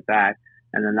stuff like that.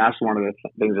 And then that's one of the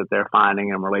things that they're finding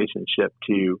in relationship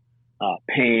to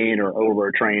pain or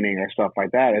overtraining or stuff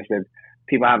like that, is that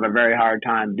people have a very hard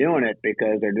time doing it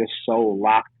because they're just so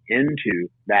locked into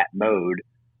that mode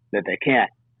that they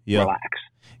can't relax.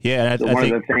 Yeah, so one of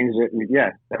the things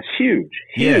that, that's huge.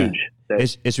 Yeah.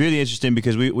 It's really interesting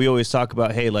because we always talk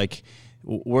about, hey, like,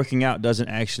 working out doesn't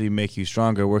actually make you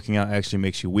stronger. Working out actually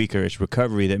makes you weaker. It's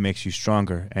recovery that makes you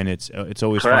stronger, and it's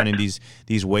always Correct. finding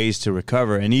these ways to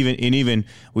recover. And even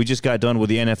we just got done with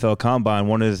the NFL Combine.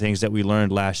 One of the things that we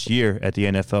learned last year at the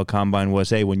NFL Combine was,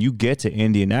 hey, when you get to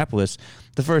Indianapolis,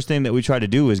 the first thing that we try to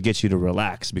do is get you to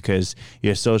relax, because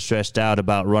you're so stressed out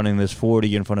about running this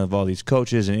 40 in front of all these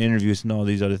coaches and interviews and all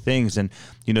these other things. And,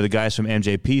 the guys from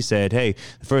MJP said, hey,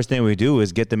 the first thing we do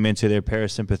is get them into their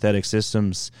parasympathetic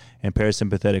systems and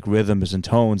parasympathetic rhythms and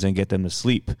tones and get them to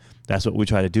sleep. That's what we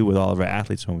try to do with all of our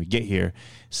athletes when we get here.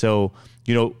 So,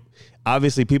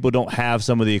 obviously people don't have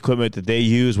some of the equipment that they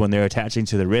use when they're attaching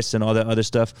to the wrists and all that other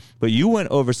stuff. But you went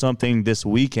over something this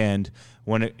weekend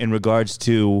in regards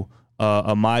to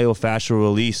a myofascial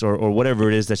release or whatever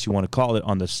it is that you want to call it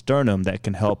on the sternum that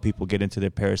can help people get into their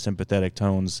parasympathetic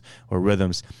tones or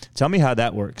rhythms. Tell me how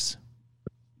that works.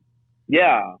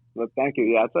 Yeah, well, thank you.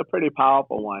 Yeah, it's a pretty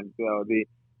powerful one. The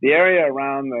area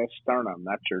around the sternum,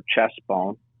 that's your chest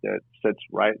bone that sits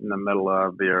right in the middle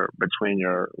of between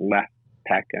your left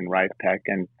pec and right pec,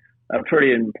 and a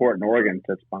pretty important organ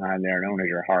sits behind there known as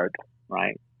your heart,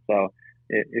 right? So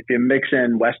if you mix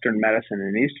in Western medicine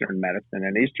and Eastern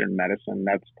medicine,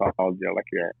 that's called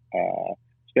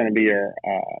it's going to be your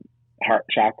heart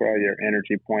chakra, your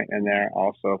energy point in there,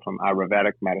 also from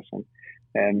Ayurvedic medicine.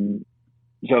 And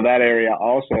so that area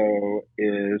also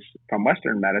is, from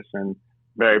Western medicine,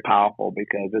 very powerful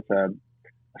because it's a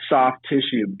soft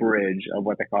tissue bridge of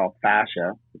what they call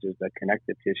fascia, which is the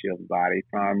connective tissue of the body,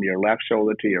 from your left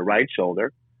shoulder to your right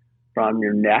shoulder, from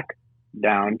your neck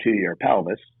down to your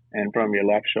pelvis, and from your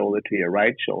left shoulder to your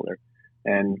right shoulder.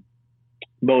 And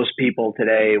most people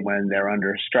today, when they're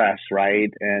under stress, right,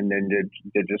 and then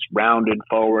they're just rounded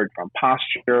forward from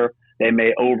posture, They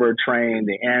may overtrain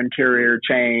the anterior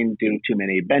chain, do too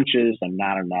many benches and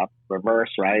not enough reverse,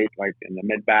 right? Like in the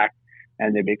mid back,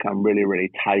 and they become really,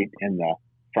 really tight in the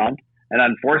front. And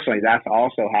unfortunately, that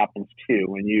also happens too.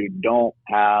 When you don't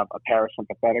have a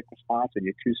parasympathetic response and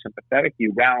you're too sympathetic,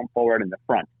 you round forward in the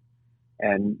front.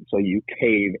 And so you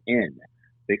cave in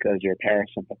because your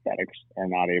parasympathetics are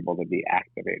not able to be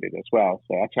activated as well.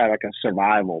 So that's like a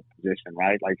survival position,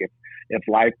 right? Like if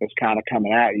life is kind of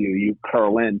coming at you, you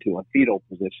curl into a fetal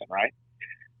position, right?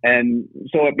 And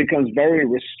so it becomes very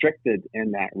restricted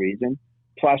in that region.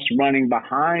 Plus, running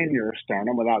behind your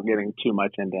sternum, without getting too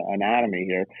much into anatomy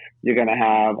here, you're going to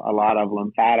have a lot of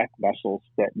lymphatic vessels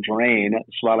that drain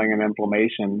swelling and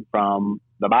inflammation from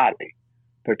the body,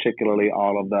 particularly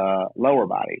all of the lower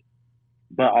body.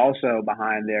 But also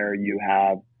behind there, you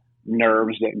have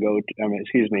nerves that go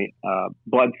to,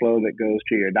 blood flow that goes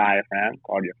to your diaphragm,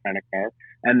 called your phrenic nerve.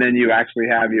 And then you actually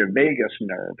have your vagus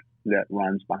nerve that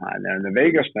runs behind there. And the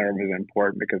vagus nerve is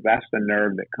important because that's the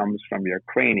nerve that comes from your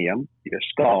cranium, your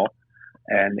skull,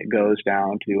 and it goes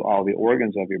down to all the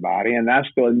organs of your body. And that's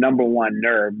the number one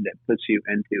nerve that puts you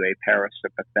into a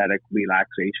parasympathetic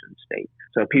relaxation state.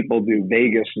 So people do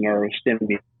vagus nerve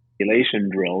stimulation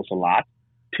drills a lot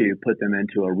to put them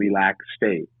into a relaxed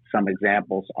state. Some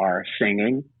examples are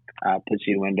singing, puts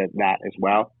you into that as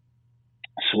well.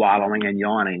 Swallowing and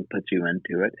yawning puts you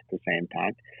into it at the same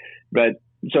time. But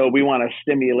so we want to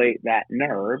stimulate that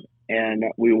nerve, and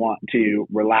we want to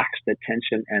relax the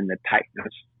tension and the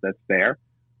tightness that's there,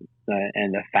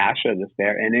 and the fascia that's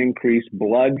there, and increase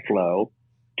blood flow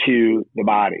to the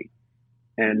body.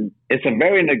 And it's a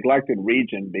very neglected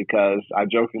region because I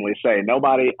jokingly say I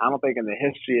don't think in the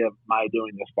history of my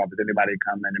doing this stuff, has anybody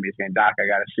come into me saying, "Doc, I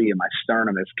got to see you. My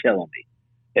sternum is killing me."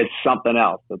 It's something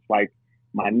else. It's like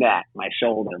my neck, my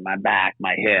shoulder, my back,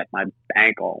 my hip, my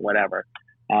ankle, whatever.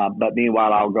 But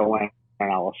meanwhile, I'll go in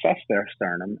and I'll assess their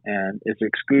sternum, and it's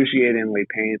excruciatingly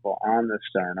painful on the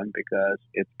sternum because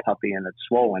it's puffy and it's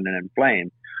swollen and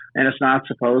inflamed. And it's not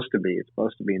supposed to be. It's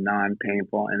supposed to be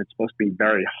non-painful, and it's supposed to be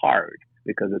very hard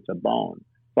because it's a bone.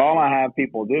 So all I have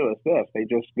people do is this. They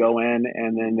just go in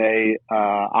and then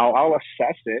I'll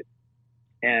assess it,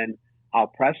 and I'll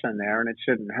press in there, and it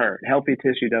shouldn't hurt. Healthy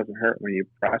tissue doesn't hurt when you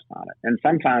press on it. And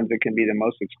sometimes it can be the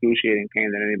most excruciating pain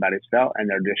that anybody's felt, and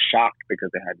they're just shocked because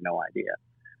they had no idea.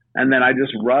 And then I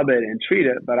just rub it and treat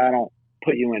it, but I don't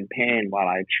put you in pain while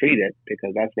I treat it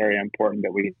because that's very important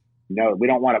that we know. We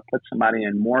don't want to put somebody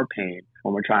in more pain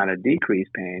when we're trying to decrease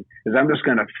pain, because I'm just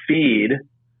going to feed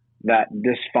that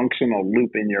dysfunctional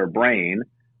loop in your brain,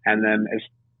 and then it's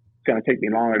going to take me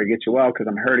longer to get you well because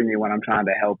I'm hurting you when I'm trying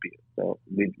to help you. So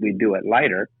we do it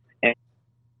lighter.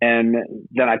 And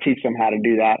then I teach them how to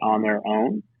do that on their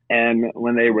own. And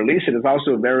when they release it, it's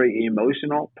also a very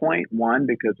emotional point. One,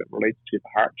 because it relates to the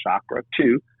heart chakra.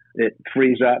 Two, it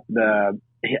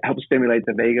helps stimulate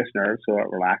the vagus nerve so it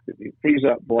relaxes you. Frees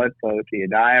up blood flow to your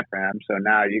diaphragm, so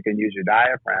now you can use your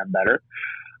diaphragm better.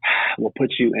 Will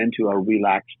put you into a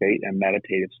relaxed state and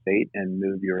meditative state and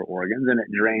move your organs, and it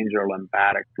drains your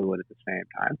lymphatic fluid at the same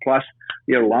time. Plus,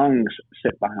 your lungs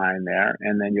sit behind there,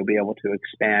 and then you'll be able to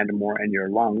expand more in your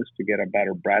lungs to get a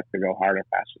better breath to go harder,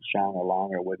 faster, stronger,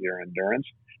 longer with your endurance.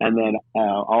 And then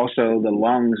also the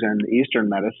lungs in Eastern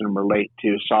medicine relate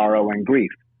to sorrow and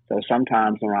grief. So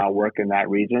sometimes when I work in that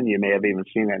region, you may have even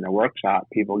seen it in the workshop,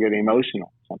 people get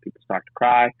emotional. Some people start to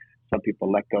cry. Some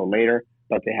people let go later,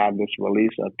 but they have this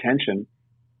release of tension.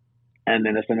 And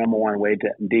then it's the number one way to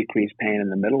decrease pain in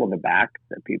the middle of the back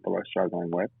that people are struggling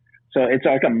with. So it's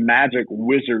like a magic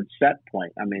wizard set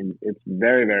point. I mean, it's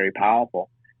very, very powerful.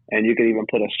 And you could even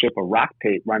put a strip of rock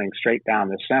tape running straight down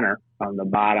the center from the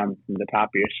bottom, from the top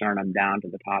of your sternum down to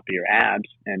the top of your abs,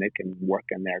 and it can work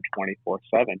in there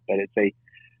 24/7. But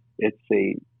it's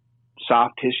a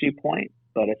soft tissue point,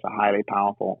 but it's a highly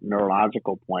powerful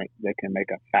neurological point that can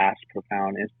make a fast,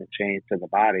 profound, instant change to the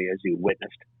body, as you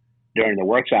witnessed during the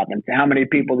workshop. And how many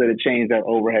people did it change their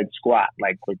overhead squat,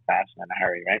 like quick, fast, and in a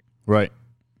hurry, right? Right.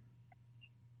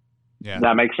 Yeah. Does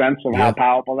that make sense of how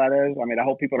powerful that is? I mean, I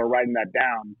hope people are writing that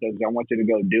down because I want you to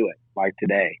go do it, like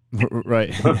today.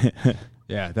 Right.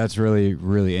 Yeah, that's really,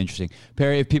 really interesting.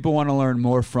 Perry, if people want to learn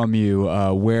more from you,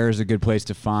 where is a good place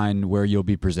to find where you'll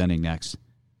be presenting next?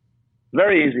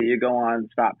 Very easy. You go on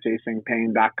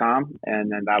stopchasingpain.com,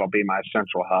 and then that'll be my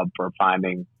central hub for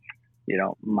finding,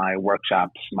 my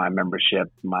workshops, my membership,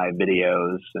 my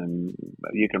videos, and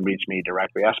you can reach me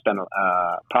directly. I spend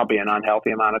probably an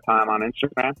unhealthy amount of time on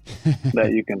Instagram,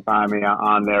 but you can find me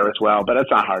on there as well. But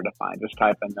it's not hard to find. Just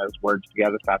type in those words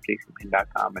together,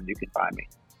 stopchasingpain.com, and you can find me.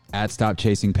 at Stop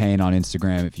Chasing Pain on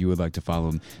Instagram if you would like to follow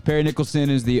him. Perry Nicholson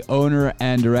is the owner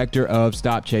and director of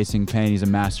Stop Chasing Pain. He's a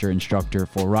master instructor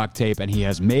for Rock Tape, and he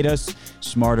has made us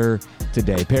smarter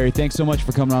today. Perry, thanks so much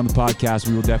for coming on the podcast.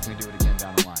 We will definitely do it again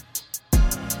down the line.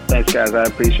 Thanks, guys. I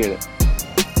appreciate it.